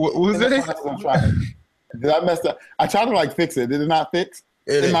 has been. What was that? Did I mess up? I tried to fix it. Did it not fix?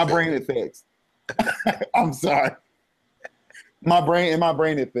 In my brain, it fixed. I'm sorry. In my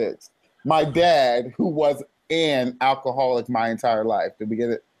brain, it fixed. My dad, who was an alcoholic my entire life, did we get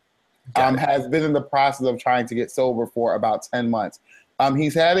it? Has been in the process of trying to get sober for about 10 months.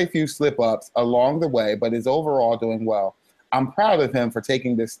 He's had a few slip-ups along the way, but is overall doing well. I'm proud of him for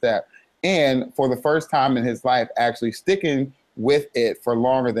taking this step and for the first time in his life actually sticking with it for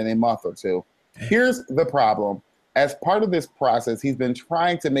longer than a month or two. Here's the problem. As part of this process, he's been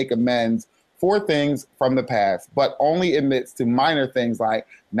trying to make amends for things from the past, but only admits to minor things like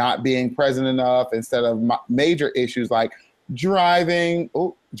not being present enough instead of major issues like driving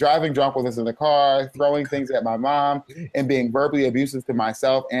drunk with us in the car, throwing things at my mom, and being verbally abusive to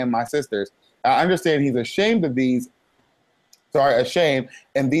myself and my sisters. I understand he's ashamed, and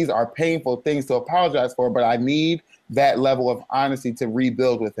these are painful things to apologize for, but I need that level of honesty to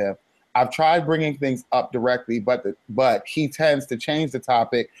rebuild with him. I've tried bringing things up directly, but he tends to change the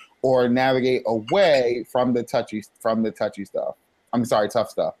topic or navigate away from the touchy stuff. I'm sorry, tough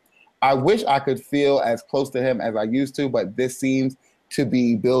stuff. I wish I could feel as close to him as I used to, but this seems to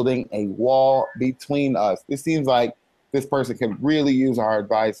be building a wall between us. It seems like this person could really use our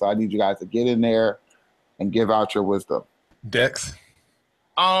advice. So I need you guys to get in there and give out your wisdom. Dex?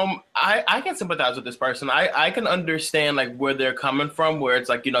 I can sympathize with this person. I can understand like where they're coming from, where it's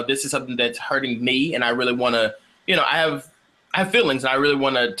like, this is something that's hurting me and I really want to, I have feelings and I really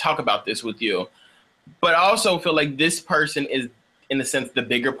want to talk about this with you. But I also feel like this person is, in a sense, the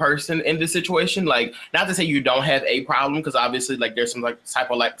bigger person in this situation. Like, not to say you don't have a problem, because obviously like there's some like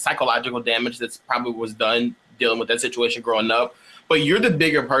psychological damage that's probably was done dealing with that situation growing up. But you're the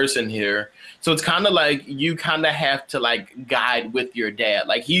bigger person here. So it's kind of like you kind of have to like guide with your dad.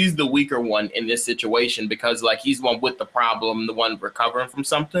 Like he's the weaker one in this situation because like he's the one with the problem, the one recovering from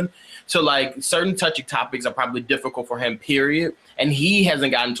something. So like certain touchy topics are probably difficult for him, period. And he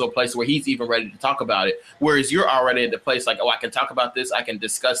hasn't gotten to a place where he's even ready to talk about it. Whereas you're already at the place like, oh, I can talk about this. I can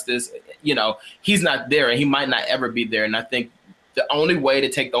discuss this. He's not there and he might not ever be there. And I think the only way to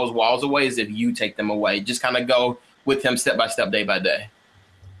take those walls away is if you take them away. Just kind of go with him step by step, day by day.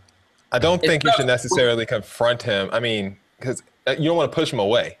 I don't think you should necessarily confront him. I mean, because you don't want to push him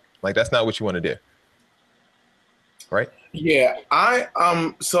away. Like, that's not what you want to do. Right? Yeah.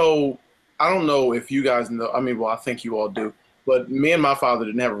 So I don't know if you guys know. I mean, well, I think you all do. But me and my father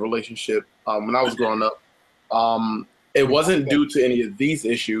didn't have a relationship when I was growing up. It wasn't due to any of these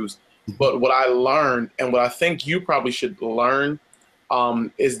issues. But what I learned, and what I think you probably should learn,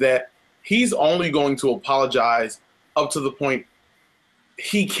 is that he's only going to apologize up to the point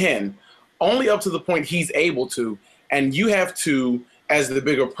he can, only up to the point he's able to. And you have to, as the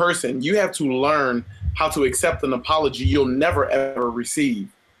bigger person, you have to learn how to accept an apology you'll never, ever receive.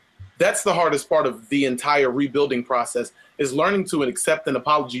 That's the hardest part of the entire rebuilding process, is learning to accept an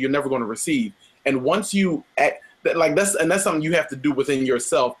apology you're never going to receive. And once you act like that's something you have to do within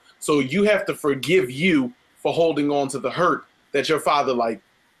yourself. So you have to forgive you for holding on to the hurt that your father,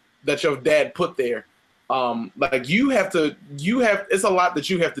 that your dad put there. It's a lot that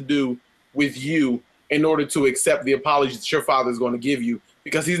you have to do with you in order to accept the apology that your father is going to give you,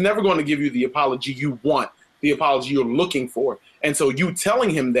 because he's never going to give you the apology you want, the apology you're looking for. And so you telling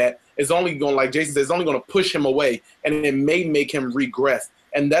him that is only going, like Jason says, only going to push him away, and it may make him regress.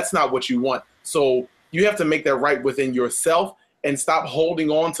 And that's not what you want. So you have to make that right within yourself and stop holding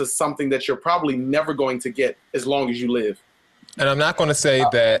on to something that you're probably never going to get as long as you live. And I'm not going to say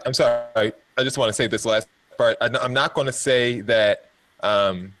that, I'm sorry, I just want to say this last part. I'm not going to say that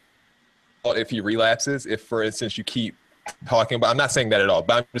if he relapses, if, for instance, you keep talking about, I'm not saying that at all,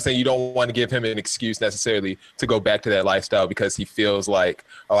 but I'm just saying you don't want to give him an excuse necessarily to go back to that lifestyle because he feels like,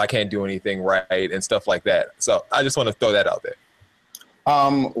 oh, I can't do anything right and stuff like that. So I just want to throw that out there.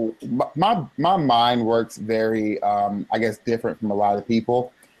 My mind works very, I guess, different from a lot of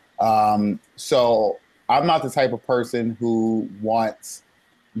people. So I'm not the type of person who wants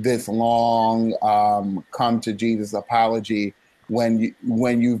this long come to Jesus apology when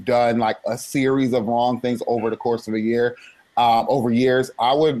you've done like a series of wrong things over the course of a year, over years.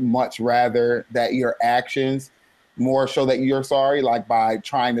 I would much rather that your actions more show that you're sorry, like by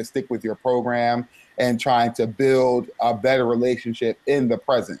trying to stick with your program and trying to build a better relationship in the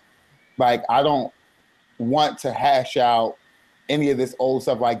present. Like, I don't want to hash out any of this old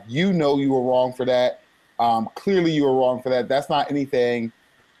stuff. Like, you were wrong for that. Clearly you were wrong for that. That's not anything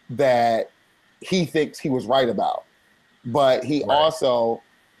that he thinks he was right about. But he also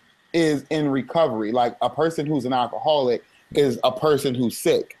is in recovery. Like, a person who's an alcoholic is a person who's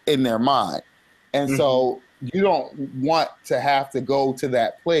sick in their mind. And so you don't want to have to go to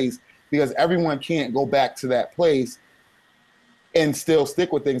that place, because everyone can't go back to that place and still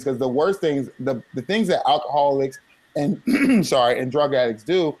stick with things. Because the worst things, the things that alcoholics and and drug addicts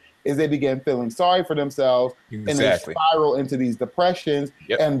do is they begin feeling sorry for themselves and they spiral into these depressions.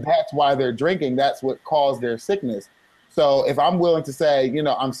 And that's why they're drinking. That's what caused their sickness. So if I'm willing to say,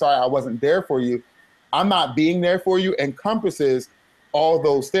 I'm sorry I wasn't there for you, I'm not being there for you encompasses all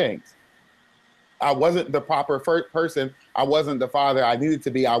those things. I wasn't the proper person. I wasn't the father I needed to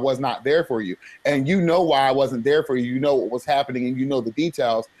be. I was not there for you. And you know why I wasn't there for you. You know what was happening and you know the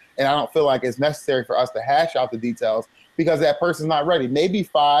details. And I don't feel like it's necessary for us to hash out the details because that person's not ready. Maybe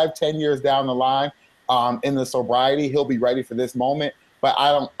 5-10 years down the line in the sobriety, he'll be ready for this moment. But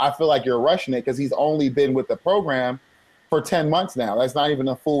I feel like you're rushing it because he's only been with the program for 10 months now. That's not even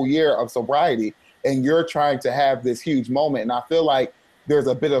a full year of sobriety. And you're trying to have this huge moment. And I feel like there's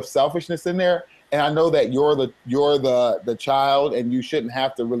a bit of selfishness in there. And I know that you're the child, and you shouldn't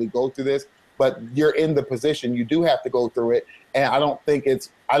have to really go through this, but you're in the position. You do have to go through it, and I don't think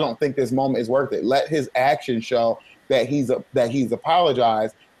this moment is worth it. Let his actions show that he's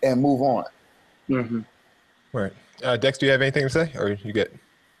apologized and move on. Mm-hmm. Right. Dex, do you have anything to say, or you get?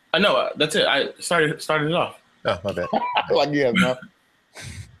 No, that's it. I started it off. Oh, my bad. Like you have nothing.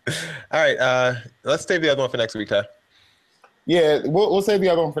 All right. Let's save the other one for next week, Ty. Yeah, we'll save the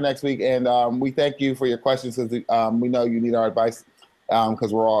other one for next week, and we thank you for your questions because we know you need our advice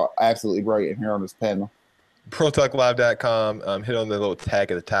because we're all absolutely brilliant here on this panel. ProTalkLive.com. Hit on the little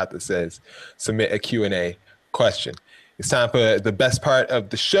tag at the top that says "Submit a Q&A question." It's time for the best part of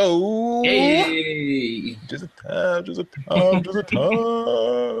the show. Hey, Just a time.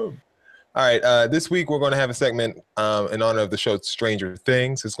 All right. This week we're going to have a segment in honor of the show Stranger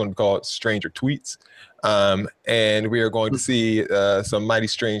Things. It's going to be called Stranger Tweets. And we are going to see some mighty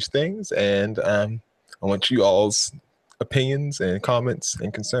strange things. And I want you all's opinions and comments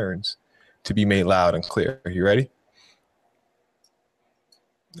and concerns to be made loud and clear. Are you ready?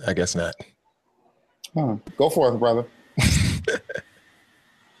 I guess not. Go for it, brother.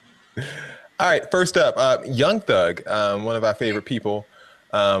 All right. First up, Young Thug, one of our favorite people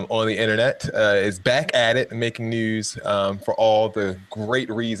on the internet, is back at it, making news for all the great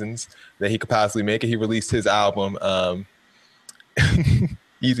reasons that he could possibly make it. He released his album,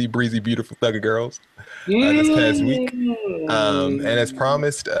 Easy Breezy Beautiful Thugger Girls, this past week. And as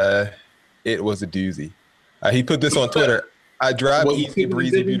promised, it was a doozy. He put this on Twitter. I drive Easy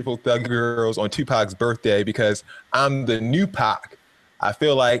Breezy Beautiful Thugger Girls on Tupac's birthday because I'm the new Pac. I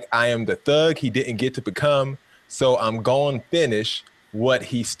feel like I am the thug he didn't get to become, so I'm going to finish what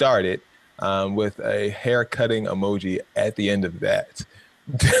he started, with a hair cutting emoji at the end of that.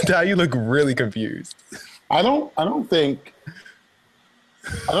 Now you look really confused. I don't think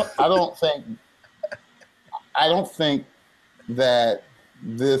that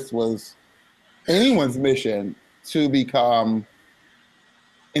this was anyone's mission to become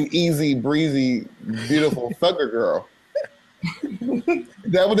an easy breezy beautiful thugger girl. Is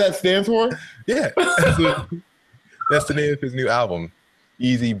that what that stands for? Yeah. That's the name of his new album,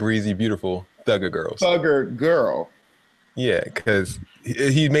 Easy Breezy Beautiful Thugger Girls. Thugger girl. Yeah, because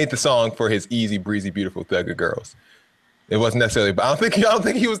he made the song for his Easy Breezy Beautiful Thugger Girls. It wasn't necessarily, but I don't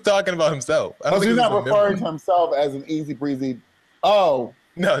think he was talking about himself. He's not referring to himself as an easy breezy. Oh.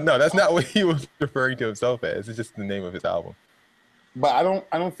 No, that's not what he was referring to himself as. It's just the name of his album. But I don't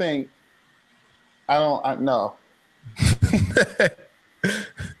know.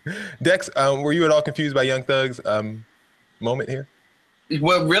 Dex, were you at all confused by Young Thug's moment here?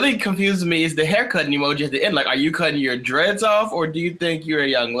 What really confused me is the haircutting emoji at the end. Like, are you cutting your dreads off, or do you think you're a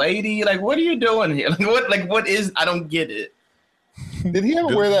young lady? Like, what are you doing here? What is? I don't get it. Did he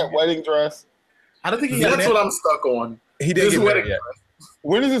ever wear that wedding dress? I don't think he. That's what I'm stuck on. He didn't get married yet.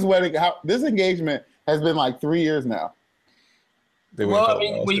 When is this wedding? This engagement has been like 3 years now. Well, I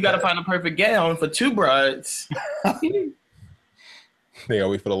mean, when you got to find a perfect gown for two brides. They gotta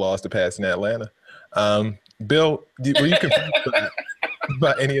wait for the laws to pass in Atlanta. Bill, were you confused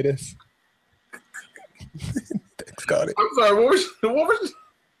about any of this? Thanks, got it. I'm sorry. What was?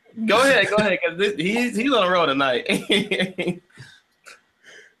 Go ahead, because he's on the road tonight.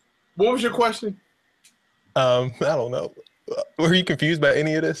 What was your question? I don't know. Were you confused by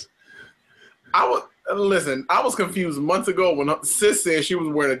any of this? I was confused months ago when sis said she was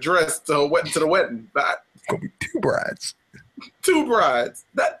wearing a dress to the wedding. It's gonna be two brides. Two brides.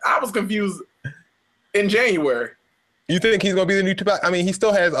 That I was confused in January. You think he's gonna be the new Tupac? I mean, he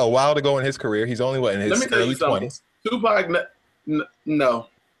still has a while to go in his career. He's only in his early 20s. Tupac, no.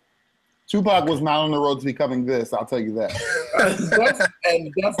 Tupac was not on the road to becoming this. I'll tell you that.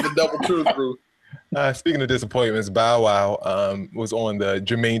 that's the double truth, Bruce. Speaking of disappointments, Bow Wow was on the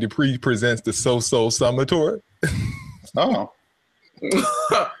Jermaine Dupri Presents the So Summer Tour. Oh.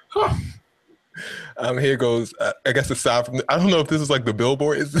 Here goes, I guess aside from, I don't know if this is like the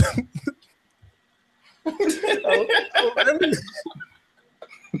Billboard. Is they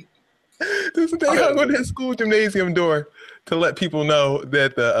hung on that school gymnasium door to let people know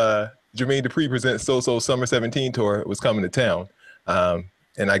that the Jermaine Dupri Presents So Summer 17 tour was coming to town.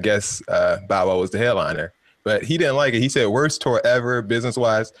 And I guess Bow Wow was the headliner. But he didn't like it. He said, worst tour ever,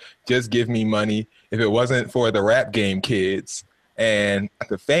 business-wise. Just give me money. If it wasn't for the rap game kids and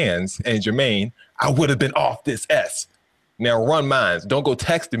the fans and Jermaine, I would have been off this S. Now run mines. Don't go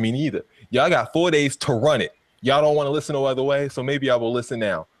texting me neither. Y'all got 4 days to run it. Y'all don't want to listen no other way, so maybe I will listen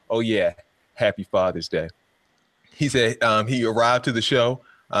now. Oh, yeah. Happy Father's Day. He said he arrived to the show.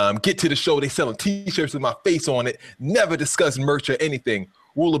 Get to the show. They selling T-shirts with my face on it. Never discuss merch or anything.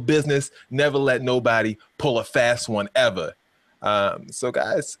 rule of business, never let nobody pull a fast one ever. So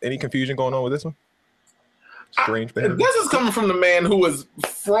guys, any confusion going on with this one? Strange behavior. This is coming from the man who was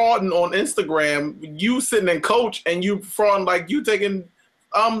frauding on Instagram. You sitting in coach and you frauding like you taking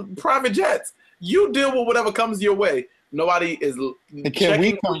private jets. You deal with whatever comes your way. Nobody is. Can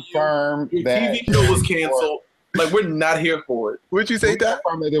we confirm your that TV show was canceled? Like, we're not here for it. What'd you say, Dad?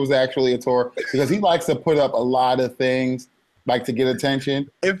 Confirm that there was actually a tour, because he likes to put up a lot of things like to get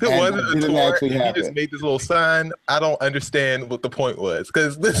attention. If it and wasn't it a didn't tour, actually and he happen. just made this little sign, I don't understand what the point was.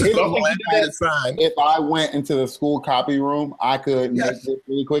 Because this is a one-sided sign. If I went into the school copy room, I could make this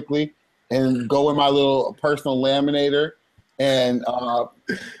really quickly and go in my little personal laminator and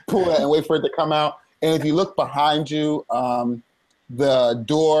pull that and wait for it to come out. And if you look behind you, the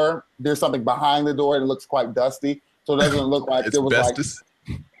door, there's something behind the door and it looks quite dusty. So it doesn't look like there was asbestos.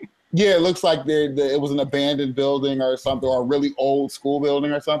 Yeah, it looks like it was an abandoned building or something, or a really old school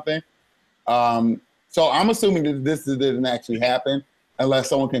building or something. So I'm assuming that this didn't actually happen, unless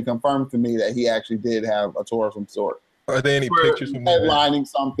someone can confirm to me that he actually did have a tour of some sort. Are there any pictures from that? Headlining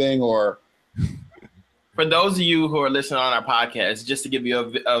something or... For those of you who are listening on our podcast, just to give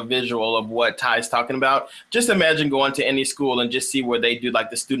you a visual of what Ty's talking about, just imagine going to any school and just see where they do like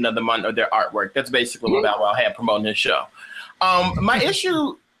the student of the month or their artwork. That's basically what Bow Wow had promoting his show. My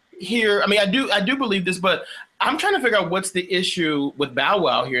issue here, I mean, I do believe this, but I'm trying to figure out what's the issue with Bow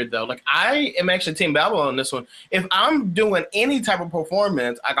Wow here, though. Like, I am actually Team Bow Wow on this one. If I'm doing any type of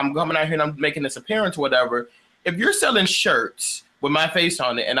performance, like I'm coming out here and I'm making this appearance, whatever, if you're selling shirts with my face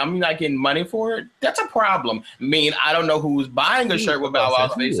on it and I'm not getting money for it, that's a problem. I mean, I don't know who's buying a shirt with Bow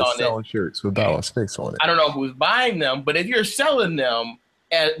Wow's face on it. Selling shirts with Bow Wow's face on it. I don't know who's buying them, but if you're selling them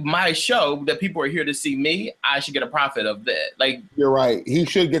at my show that people are here to see me, I should get a profit of that. Like, you're right. He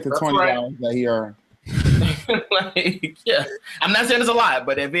should get the $20 that he earned. like, yeah. I'm not saying it's a lot,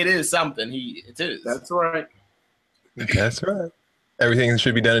 but if it is something, it is. That's right. That's right. Everything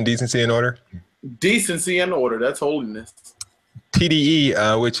should be done in decency and order. Decency and order. That's holiness.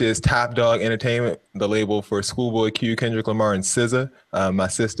 TDE, which is Top Dog Entertainment, the label for Schoolboy Q, Kendrick Lamar, and SZA. My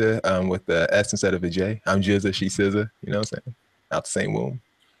sister, with the S instead of a J. I'm Jizza, she's SZA. You know what I'm saying? Out the same womb.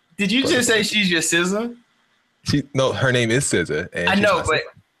 Did you just say she's your SZA? No, her name is SZA. And I know, but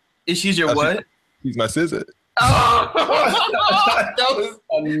is she your what? She's my SZA. Oh, that was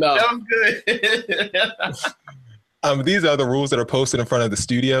good. These are the rules that are posted in front of the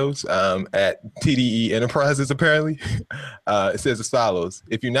studios at TDE Enterprises, apparently. It says as follows.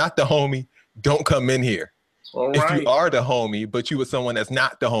 If you're not the homie, don't come in here. All if right. you are the homie, but you with someone that's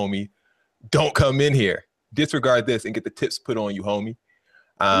not the homie, don't come in here. Disregard this and get the tips put on you, homie.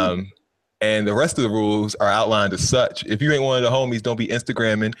 And the rest of the rules are outlined as such. If you ain't one of the homies, don't be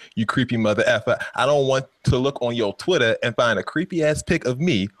Instagramming, you creepy mother effer. I don't want to look on your Twitter and find a creepy ass pic of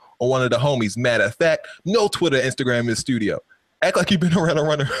me or one of the homies. Matter of fact, no Twitter, Instagram in the studio. Act like you've been around a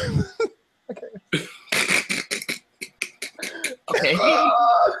runner. Okay.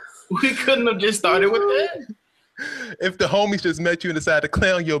 We couldn't have just started with that. If the homies just met you and decide to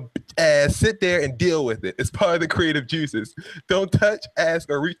clown your ass, sit there and deal with it. It's part of the creative juices. Don't touch, ask,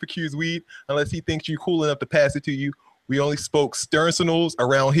 or reach for Q's weed unless he thinks you cool enough to pass it to you. We only spoke sterncinals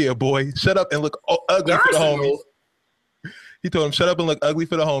around here, boy. Shut up and look ugly for the homies. He told him, shut up and look ugly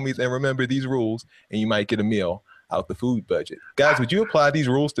for the homies and remember these rules and you might get a meal out the food budget. Guys, would you apply these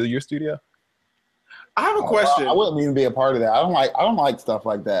rules to your studio? I have a question. I wouldn't even be a part of that. I don't like stuff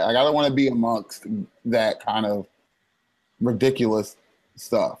like that. Like, I don't want to be amongst that kind of ridiculous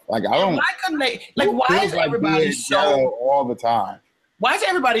stuff. Like, I don't. Why couldn't they? Like, why is like everybody being so? ghetto all the time? Why is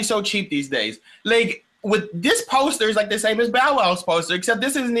everybody so cheap these days? Like, with this poster is like the same as Bow Wow's poster, except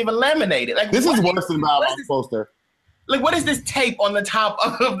this isn't even laminated. Like, This is worse than Bow Wow's poster. Like, what is this tape on the top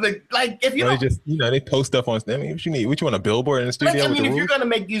of the? Like, if you They don't. just, they post stuff on. I mean, what you need? What you want, a billboard in the studio? Like, I with mean, the if rules? you're gonna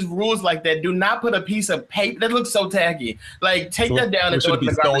make these rules like that, do not put a piece of paper that looks so tacky. Like, take that down and should throw it it in be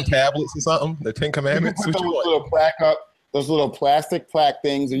the stone garbage. tablets or something? The Ten Commandments? Put What those you want? little plaque up, those little plastic plaque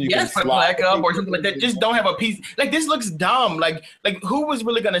things, and you Yes, can put slide plaque up or something like that. Just don't have a piece. Like, this looks dumb. Like who was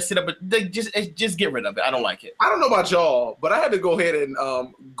really gonna sit up? Just get rid of it. I don't like it. I don't know about y'all, but I had to go ahead and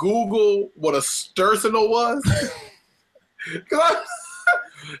Google what a stercinal was. Because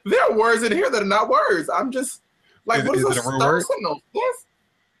there are words in here that are not words. I'm just like, what is a a real word? stercinal? Yes.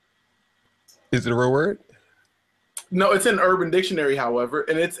 Is it a real word? No, it's in Urban Dictionary, however,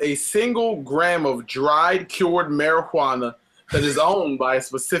 and it's a single gram of dried, cured marijuana that is owned by a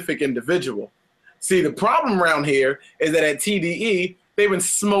specific individual. See, the problem around here is that at TDE, they've been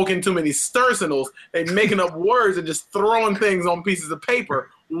smoking too many stercinals. They're making up words and just throwing things on pieces of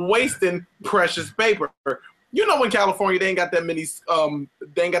paper, wasting precious paper. You know, in California, they ain't got that many.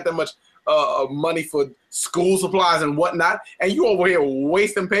 They ain't got that much money for school supplies and whatnot. And you over here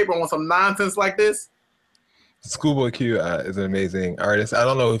wasting paper on some nonsense like this. Schoolboy Q is an amazing artist. I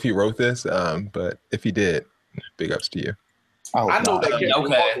don't know if he wrote this, but if he did, big ups to you. Oh, I know God. that kid.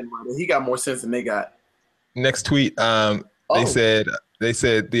 Okay. He got more sense than they got. Next tweet, they said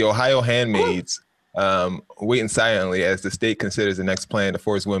the Ohio handmaids waiting silently as the state considers the next plan to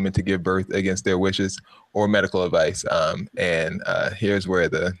force women to give birth against their wishes or medical advice. And here's where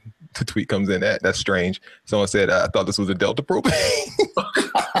the tweet comes in. That's strange. Someone said, I thought this was a Delta propane.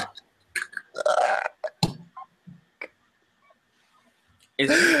 It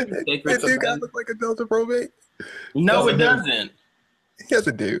It guy look like a Delta propane. No, it doesn't. Yes,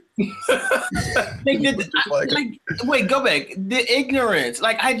 it do. Wait, go back. The ignorance,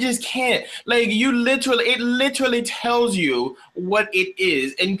 like I just can't. Like it literally tells you what it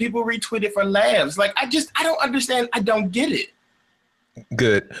is, and people retweet it for laughs. Like I don't understand. I don't get it.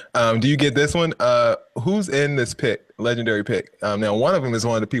 Good. Do you get this one? Who's in this pick? Legendary pick. Now, one of them is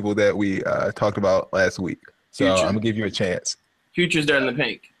one of the people that we talked about last week. So Future. I'm gonna give you a chance. Future's there in the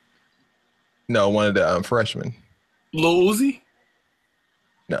pink. No, one of the freshmen. Lil Uzi?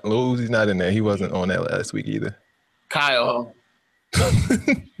 No, Lil Uzi's not in there. He wasn't on that last week either. Kyle.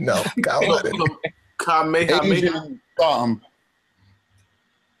 No, Kyle not in there. Kamehameha. Asian something.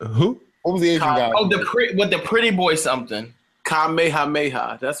 Who? What was the Asian guy? Oh, the pretty boy something.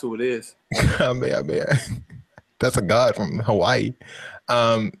 Kamehameha. That's who it is. That's a god from Hawaii.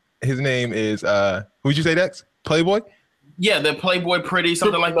 His name is who'd you say Dex? Playboy? Yeah, the Playboy pretty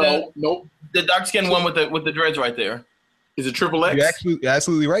something like that. Nope. The dark skinned one with the dreads right there. Is it Triple X? You're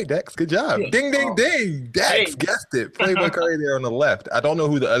absolutely right, Dex. Good job. Yeah. Ding, ding, ding. Dex Hey. guessed it. Playboy Curry there on the left. I don't know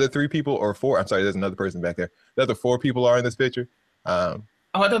who the other 3 people or 4. I'm sorry, there's another person back there. The other 4 people are in this picture. Oh,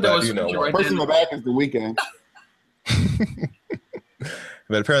 I thought that was you know Future what? right Person in there. the back is the Weeknd.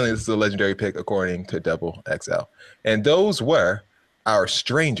 But apparently this is a legendary pick according to Double XL. And those were our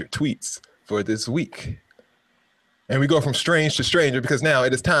stranger tweets for this week. And we go from strange to stranger because now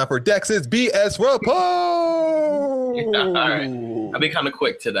it is time for Dex's BS Report. All right. I'll be kind of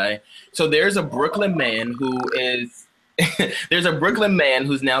quick today. So there's a Brooklyn man who's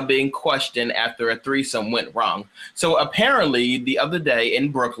now being questioned after a threesome went wrong. So apparently the other day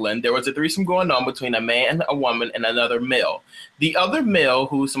in Brooklyn, there was a threesome going on between a man, a woman, and another male. The other male,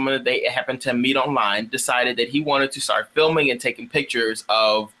 who someone that they happened to meet online, decided that he wanted to start filming and taking pictures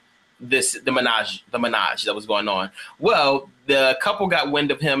of the menage that was going on. Well, the couple got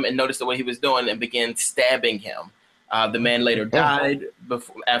wind of him and noticed the way he was doing and began stabbing him. The man later died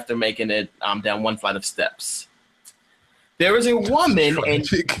after making it down one flight of steps. There was a woman and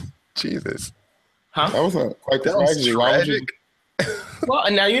Jesus. That was quite That was tragedy. Why would you- tragic. well,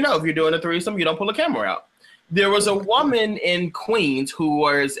 and now you know if you're doing a threesome, you don't pull a camera out. There was a woman in Queens who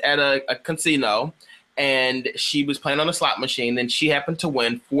was at a casino, and she was playing on a slot machine, and she happened to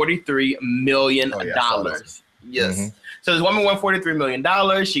win $43 million. Oh, yeah, I saw that. Yes. Mhm. So this woman won $43 million.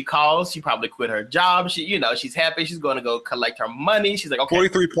 She calls. She probably quit her job. She's happy. She's going to go collect her money. She's like, okay.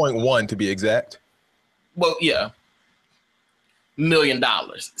 43.1 to be exact. Well, yeah. $1 million.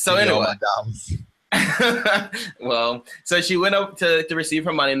 So Give me all anyway. my dollars. Well, so she went up to receive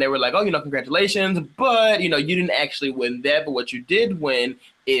her money, and they were like, oh, congratulations, but, you didn't actually win that, but what you did win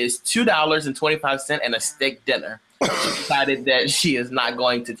is $2.25 and a steak dinner. She decided that she is not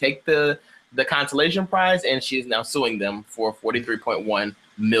going to take the consolation prize, and she is now suing them for $43.1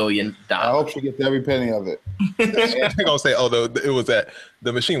 million. I hope she gets every penny of it. They're going to say, it was that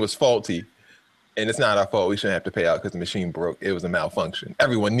the machine was faulty, and it's not our fault. We shouldn't have to pay out because the machine broke. It was a malfunction.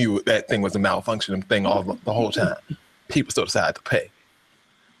 Everyone knew that thing was a malfunction thing the whole time. People still decided to pay.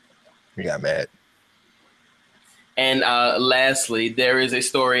 We got mad. And lastly, there is a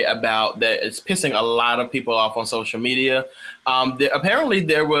story about that it's pissing a lot of people off on social media. Apparently,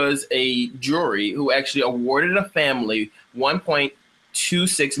 there was a jury who actually awarded a family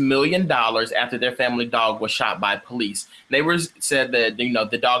 $1.26 million after their family dog was shot by police. Neighbors said that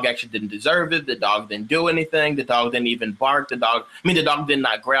the dog actually didn't deserve it. The dog didn't do anything. The dog didn't even bark. The dog did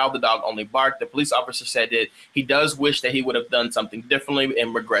not growl. The dog only barked. The police officer said that he does wish that he would have done something differently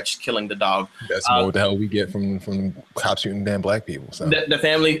and regrets killing the dog. That's what the hell we get from cops shooting damn black people. So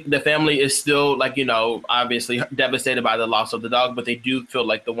The family is still obviously devastated by the loss of the dog, but they do feel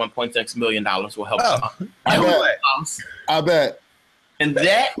like the $1.6 million will help them. I bet. And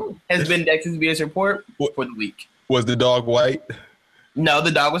that has been Dex's BS report for the week. Was the dog white? No, the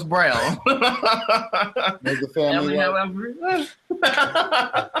dog was brown. Was the family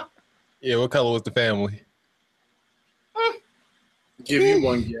Yeah, what color was the family? Give you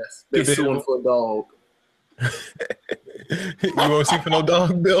one guess. They suing for a dog. You won't see for no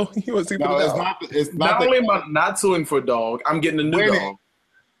dog, Bill? You won't see for No, no it's dog? not. It's Not not. only am I not suing for a dog, I'm getting a new Winning. dog.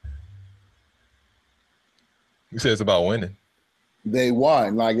 You said it's about winning. They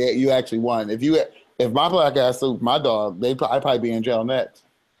won. Like you actually won. If my black ass sued my dog, I'd probably be in jail next.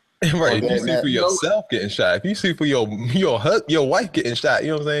 Right. If you Okay, see Matt. for yourself getting shot, if you see for your wife getting shot, you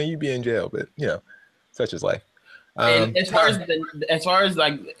know what I'm saying? You be in jail. But such is life. And as far as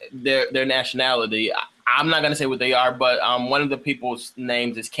like their nationality, I'm not gonna say what they are, but one of the people's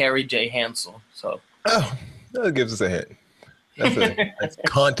names is Carrie J. Hansel. So that gives us a hint. That's a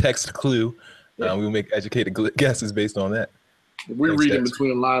context clue. We'll make educated guesses based on that. We're Thanks, reading Dex. between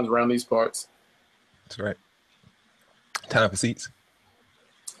the lines around these parts. That's right. Time for seats.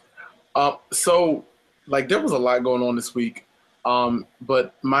 So like there was a lot going on this week.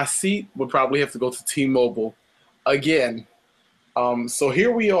 But my seat would probably have to go to T-Mobile again. So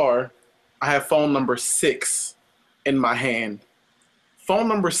here we are. I have phone number 6 in my hand. Phone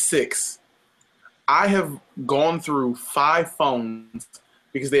number 6. I have gone through 5 phones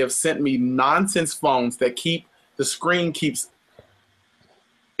because they have sent me nonsense phones that the screen keeps,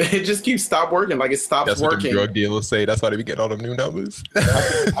 it just keeps stop working. Like it stops That's what the working. drug dealers say. That's why they be getting all them new numbers.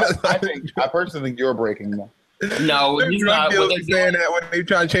 I personally think you're breaking them. no, The he's drug not. What dealers they're be saying doing, that when they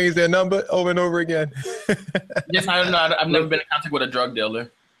try to change their number over and over again. yes, I don't know. I've never been in contact with a drug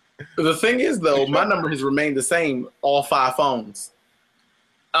dealer. The thing is though, my number has remained the same, all 5 phones.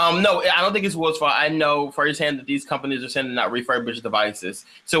 No, I don't think it's Will's fault. I know firsthand that these companies are sending out refurbished devices.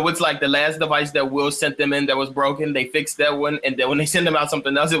 So it's like the last device that Will sent them in that was broken, they fixed that one, and then when they send them out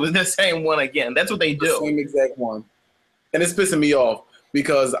something else, it was the same one again. That's what they The do. same exact one. And it's pissing me off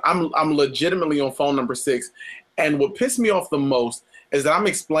because I'm legitimately on phone number 6. And what pissed me off the most is that I'm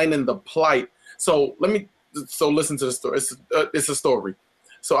explaining the plight. So listen to the story. It's a story.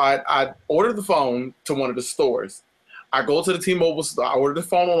 So I ordered the phone to one of the stores. I go to the T-Mobile store. I ordered the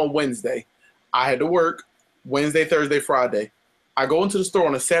phone on a Wednesday. I had to work Wednesday, Thursday, Friday. I go into the store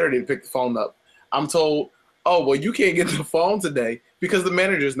on a Saturday to pick the phone up. I'm told, oh, well, you can't get the phone today because the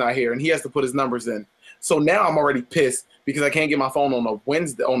manager's not here and he has to put his numbers in. So now I'm already pissed because I can't get my phone on a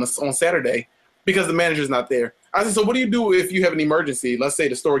Wednesday, on Saturday because the manager's not there. I said, so what do you do if you have an emergency? Let's say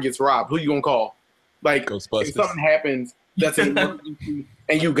the store gets robbed. Who you going to call? Like, Ghostbusters. if something happens that's an emergency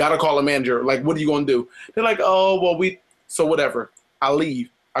and you got to call a manager, like, what are you going to do? They're like, oh, well, so whatever. I leave.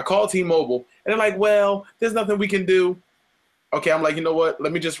 I call T-Mobile, and they're like, well, there's nothing we can do. Okay, I'm like, you know what?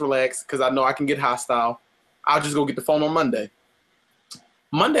 Let me just relax because I know I can get hostile. I'll just go get the phone on Monday.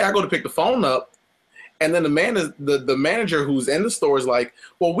 Monday, I go to pick the phone up, and then the manager who's in the store is like,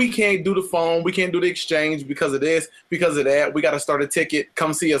 well, we can't do the phone. We can't do the exchange because of this, because of that. We got to start a ticket.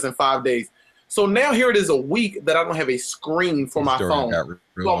 Come see us in 5 days. So now here it is a week that I don't have a screen for my phone.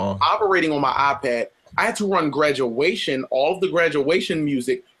 So I'm operating on my iPad. I had to run all of the graduation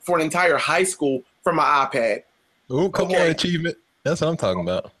music for an entire high school from my iPad. Oh, come on, achievement. That's what I'm talking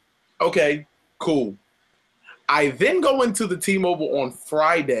about. Okay, cool. I then go into the T-Mobile on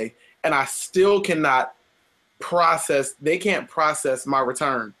Friday, and I still cannot they can't process my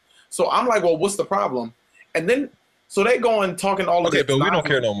return. So I'm like, well, what's the problem? And then, so they go and talking all of Okay, this. but we don't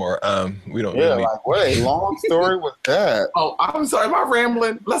care no more. We don't. Yeah, really like what a long story was that. Oh, I'm sorry, am I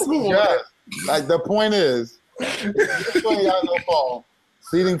rambling? Let's move on. Yeah, like the point is, this one got no phone.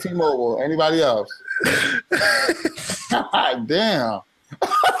 Seating T-Mobile. Anybody else? God damn.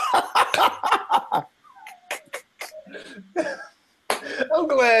 I'm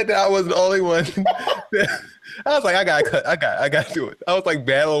glad that I was the only one. I was like, I gotta do it. I was like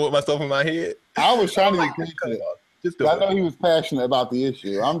battling with myself in my head. I was trying to get patient. Just do I know it. he was passionate about the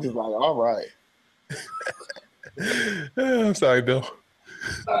issue. I'm just like, all right. I'm sorry, Bill.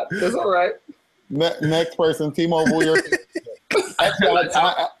 That's all right. Next person, T-Mobile. Actually,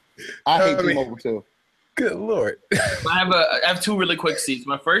 I hate T-Mobile too. Good Lord. I have 2 really quick seats.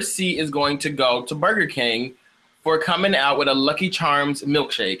 My first seat is going to go to Burger King for coming out with a Lucky Charms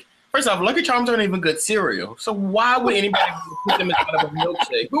milkshake. First off, Lucky Charms aren't even good cereal. So why would anybody put them inside of a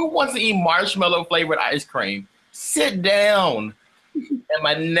milkshake? Who wants to eat marshmallow flavored ice cream? Sit down. And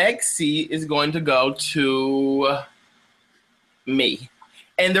my next seat is going to go to me.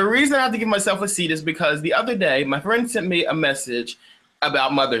 And the reason I have to give myself a seat is because the other day, my friend sent me a message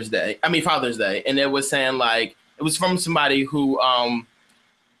about Father's Day. And it was saying like, it was from somebody who,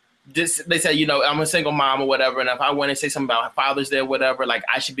 they said, you know, I'm a single mom or whatever. And if I want to say something about Father's Day or whatever, like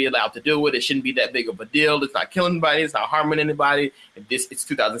I should be allowed to do it. It shouldn't be that big of a deal. It's not killing anybody. It's not harming anybody. It's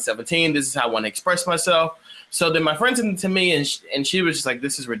 2017. This is how I want to express myself. So then my friend sent it to me and she was just like,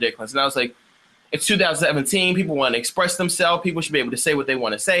 this is ridiculous. And I was like, It's 2017. People want to express themselves. People should be able to say what they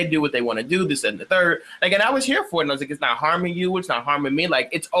want to say, do what they want to do, this and the third. Like, and I was here for it. And I was like, it's not harming you. It's not harming me. Like,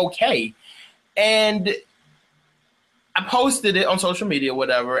 it's okay. And I posted it on social media,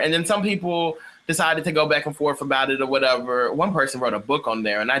 whatever. And then some people decided to go back and forth about it or whatever. One person wrote a book on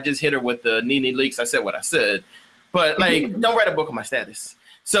there, and I just hit her with the Nene Leakes. I said what I said. But, like, don't write a book on my status.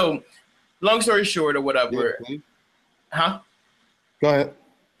 So, long story short or whatever. Huh? Go ahead.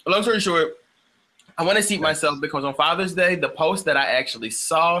 Long story short, I want to seat myself because on Father's Day, the post that I actually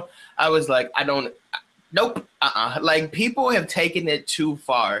saw, I was like, nope. Like, people have taken it too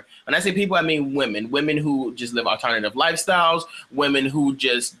far. When I say people, I mean women who just live alternative lifestyles, women who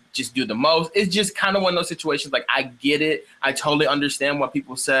just do the most. It's just kind of one of those situations. Like, I get it. I totally understand why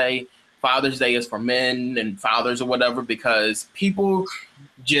people say Father's Day is for men and fathers or whatever, because people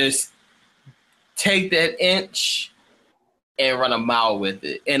just take that inch and run a mile with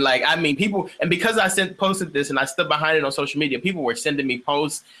it. And like, I mean, people, and because I posted this and I stood behind it on social media, people were sending me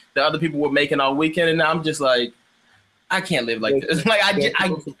posts that other people were making all weekend. And now I'm just like, I can't live like this. Like,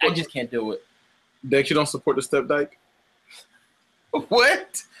 I just can't do it. Dex, you don't support the step dyke?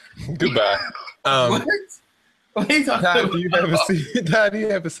 What? Goodbye. What? What are you talking Ty, about? do you have a seat? Ty, do you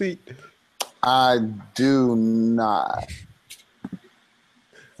have a seat? I do not.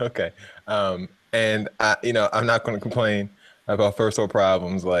 Okay. And I'm not going to complain about first world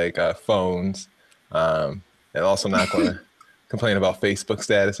problems like phones, and also not going to complain about Facebook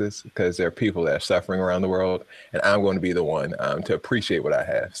statuses, because there are people that are suffering around the world, and I'm going to be the one to appreciate what I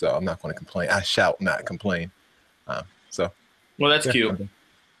have. So I'm not going to complain. I shall not complain. Well, that's cute.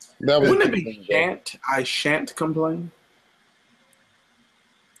 Wouldn't it be shan't? I shan't complain.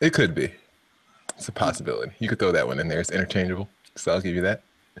 It could be. It's a possibility. You could throw that one in there. It's interchangeable. So I'll give you that.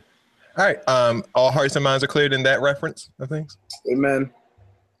 All right. All hearts and minds are cleared in that reference of things. Amen.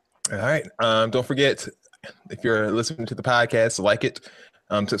 All right. Don't forget, if you're listening to the podcast, like it,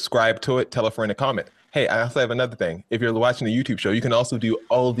 subscribe to it, tell a friend to comment. Hey, I also have another thing. If you're watching the YouTube show, you can also do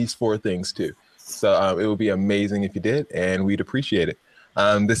all of these 4 things too. So it would be amazing if you did, and we'd appreciate it.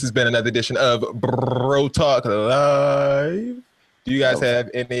 This has been another edition of Bro Talk Live. Do you guys have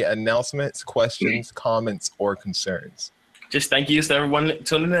any announcements, questions, comments, or concerns? Just thank you to everyone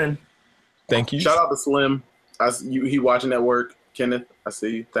tuning in. Thank you. Shout out to Slim. He watching at work. Kenneth, I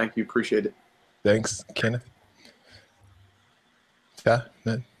see you. Thank you. Appreciate it. Thanks, Kenneth. Yeah.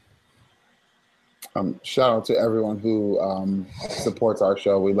 Man. Shout out to everyone who supports our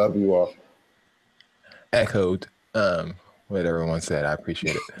show. We love you all. Echoed what everyone said. I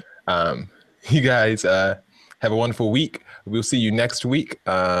appreciate it. You guys have a wonderful week. We'll see you next week,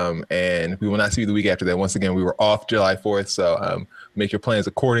 and we will not see you the week after that. Once again, we were off July 4th, so make your plans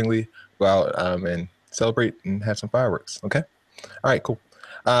accordingly. Go out and celebrate and have some fireworks, okay? All right, cool.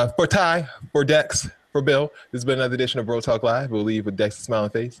 For Ty, for Dex, for Bill, this has been another edition of Bro Talk Live. We'll leave with Dex's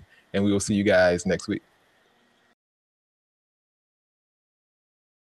smiling face, and we will see you guys next week.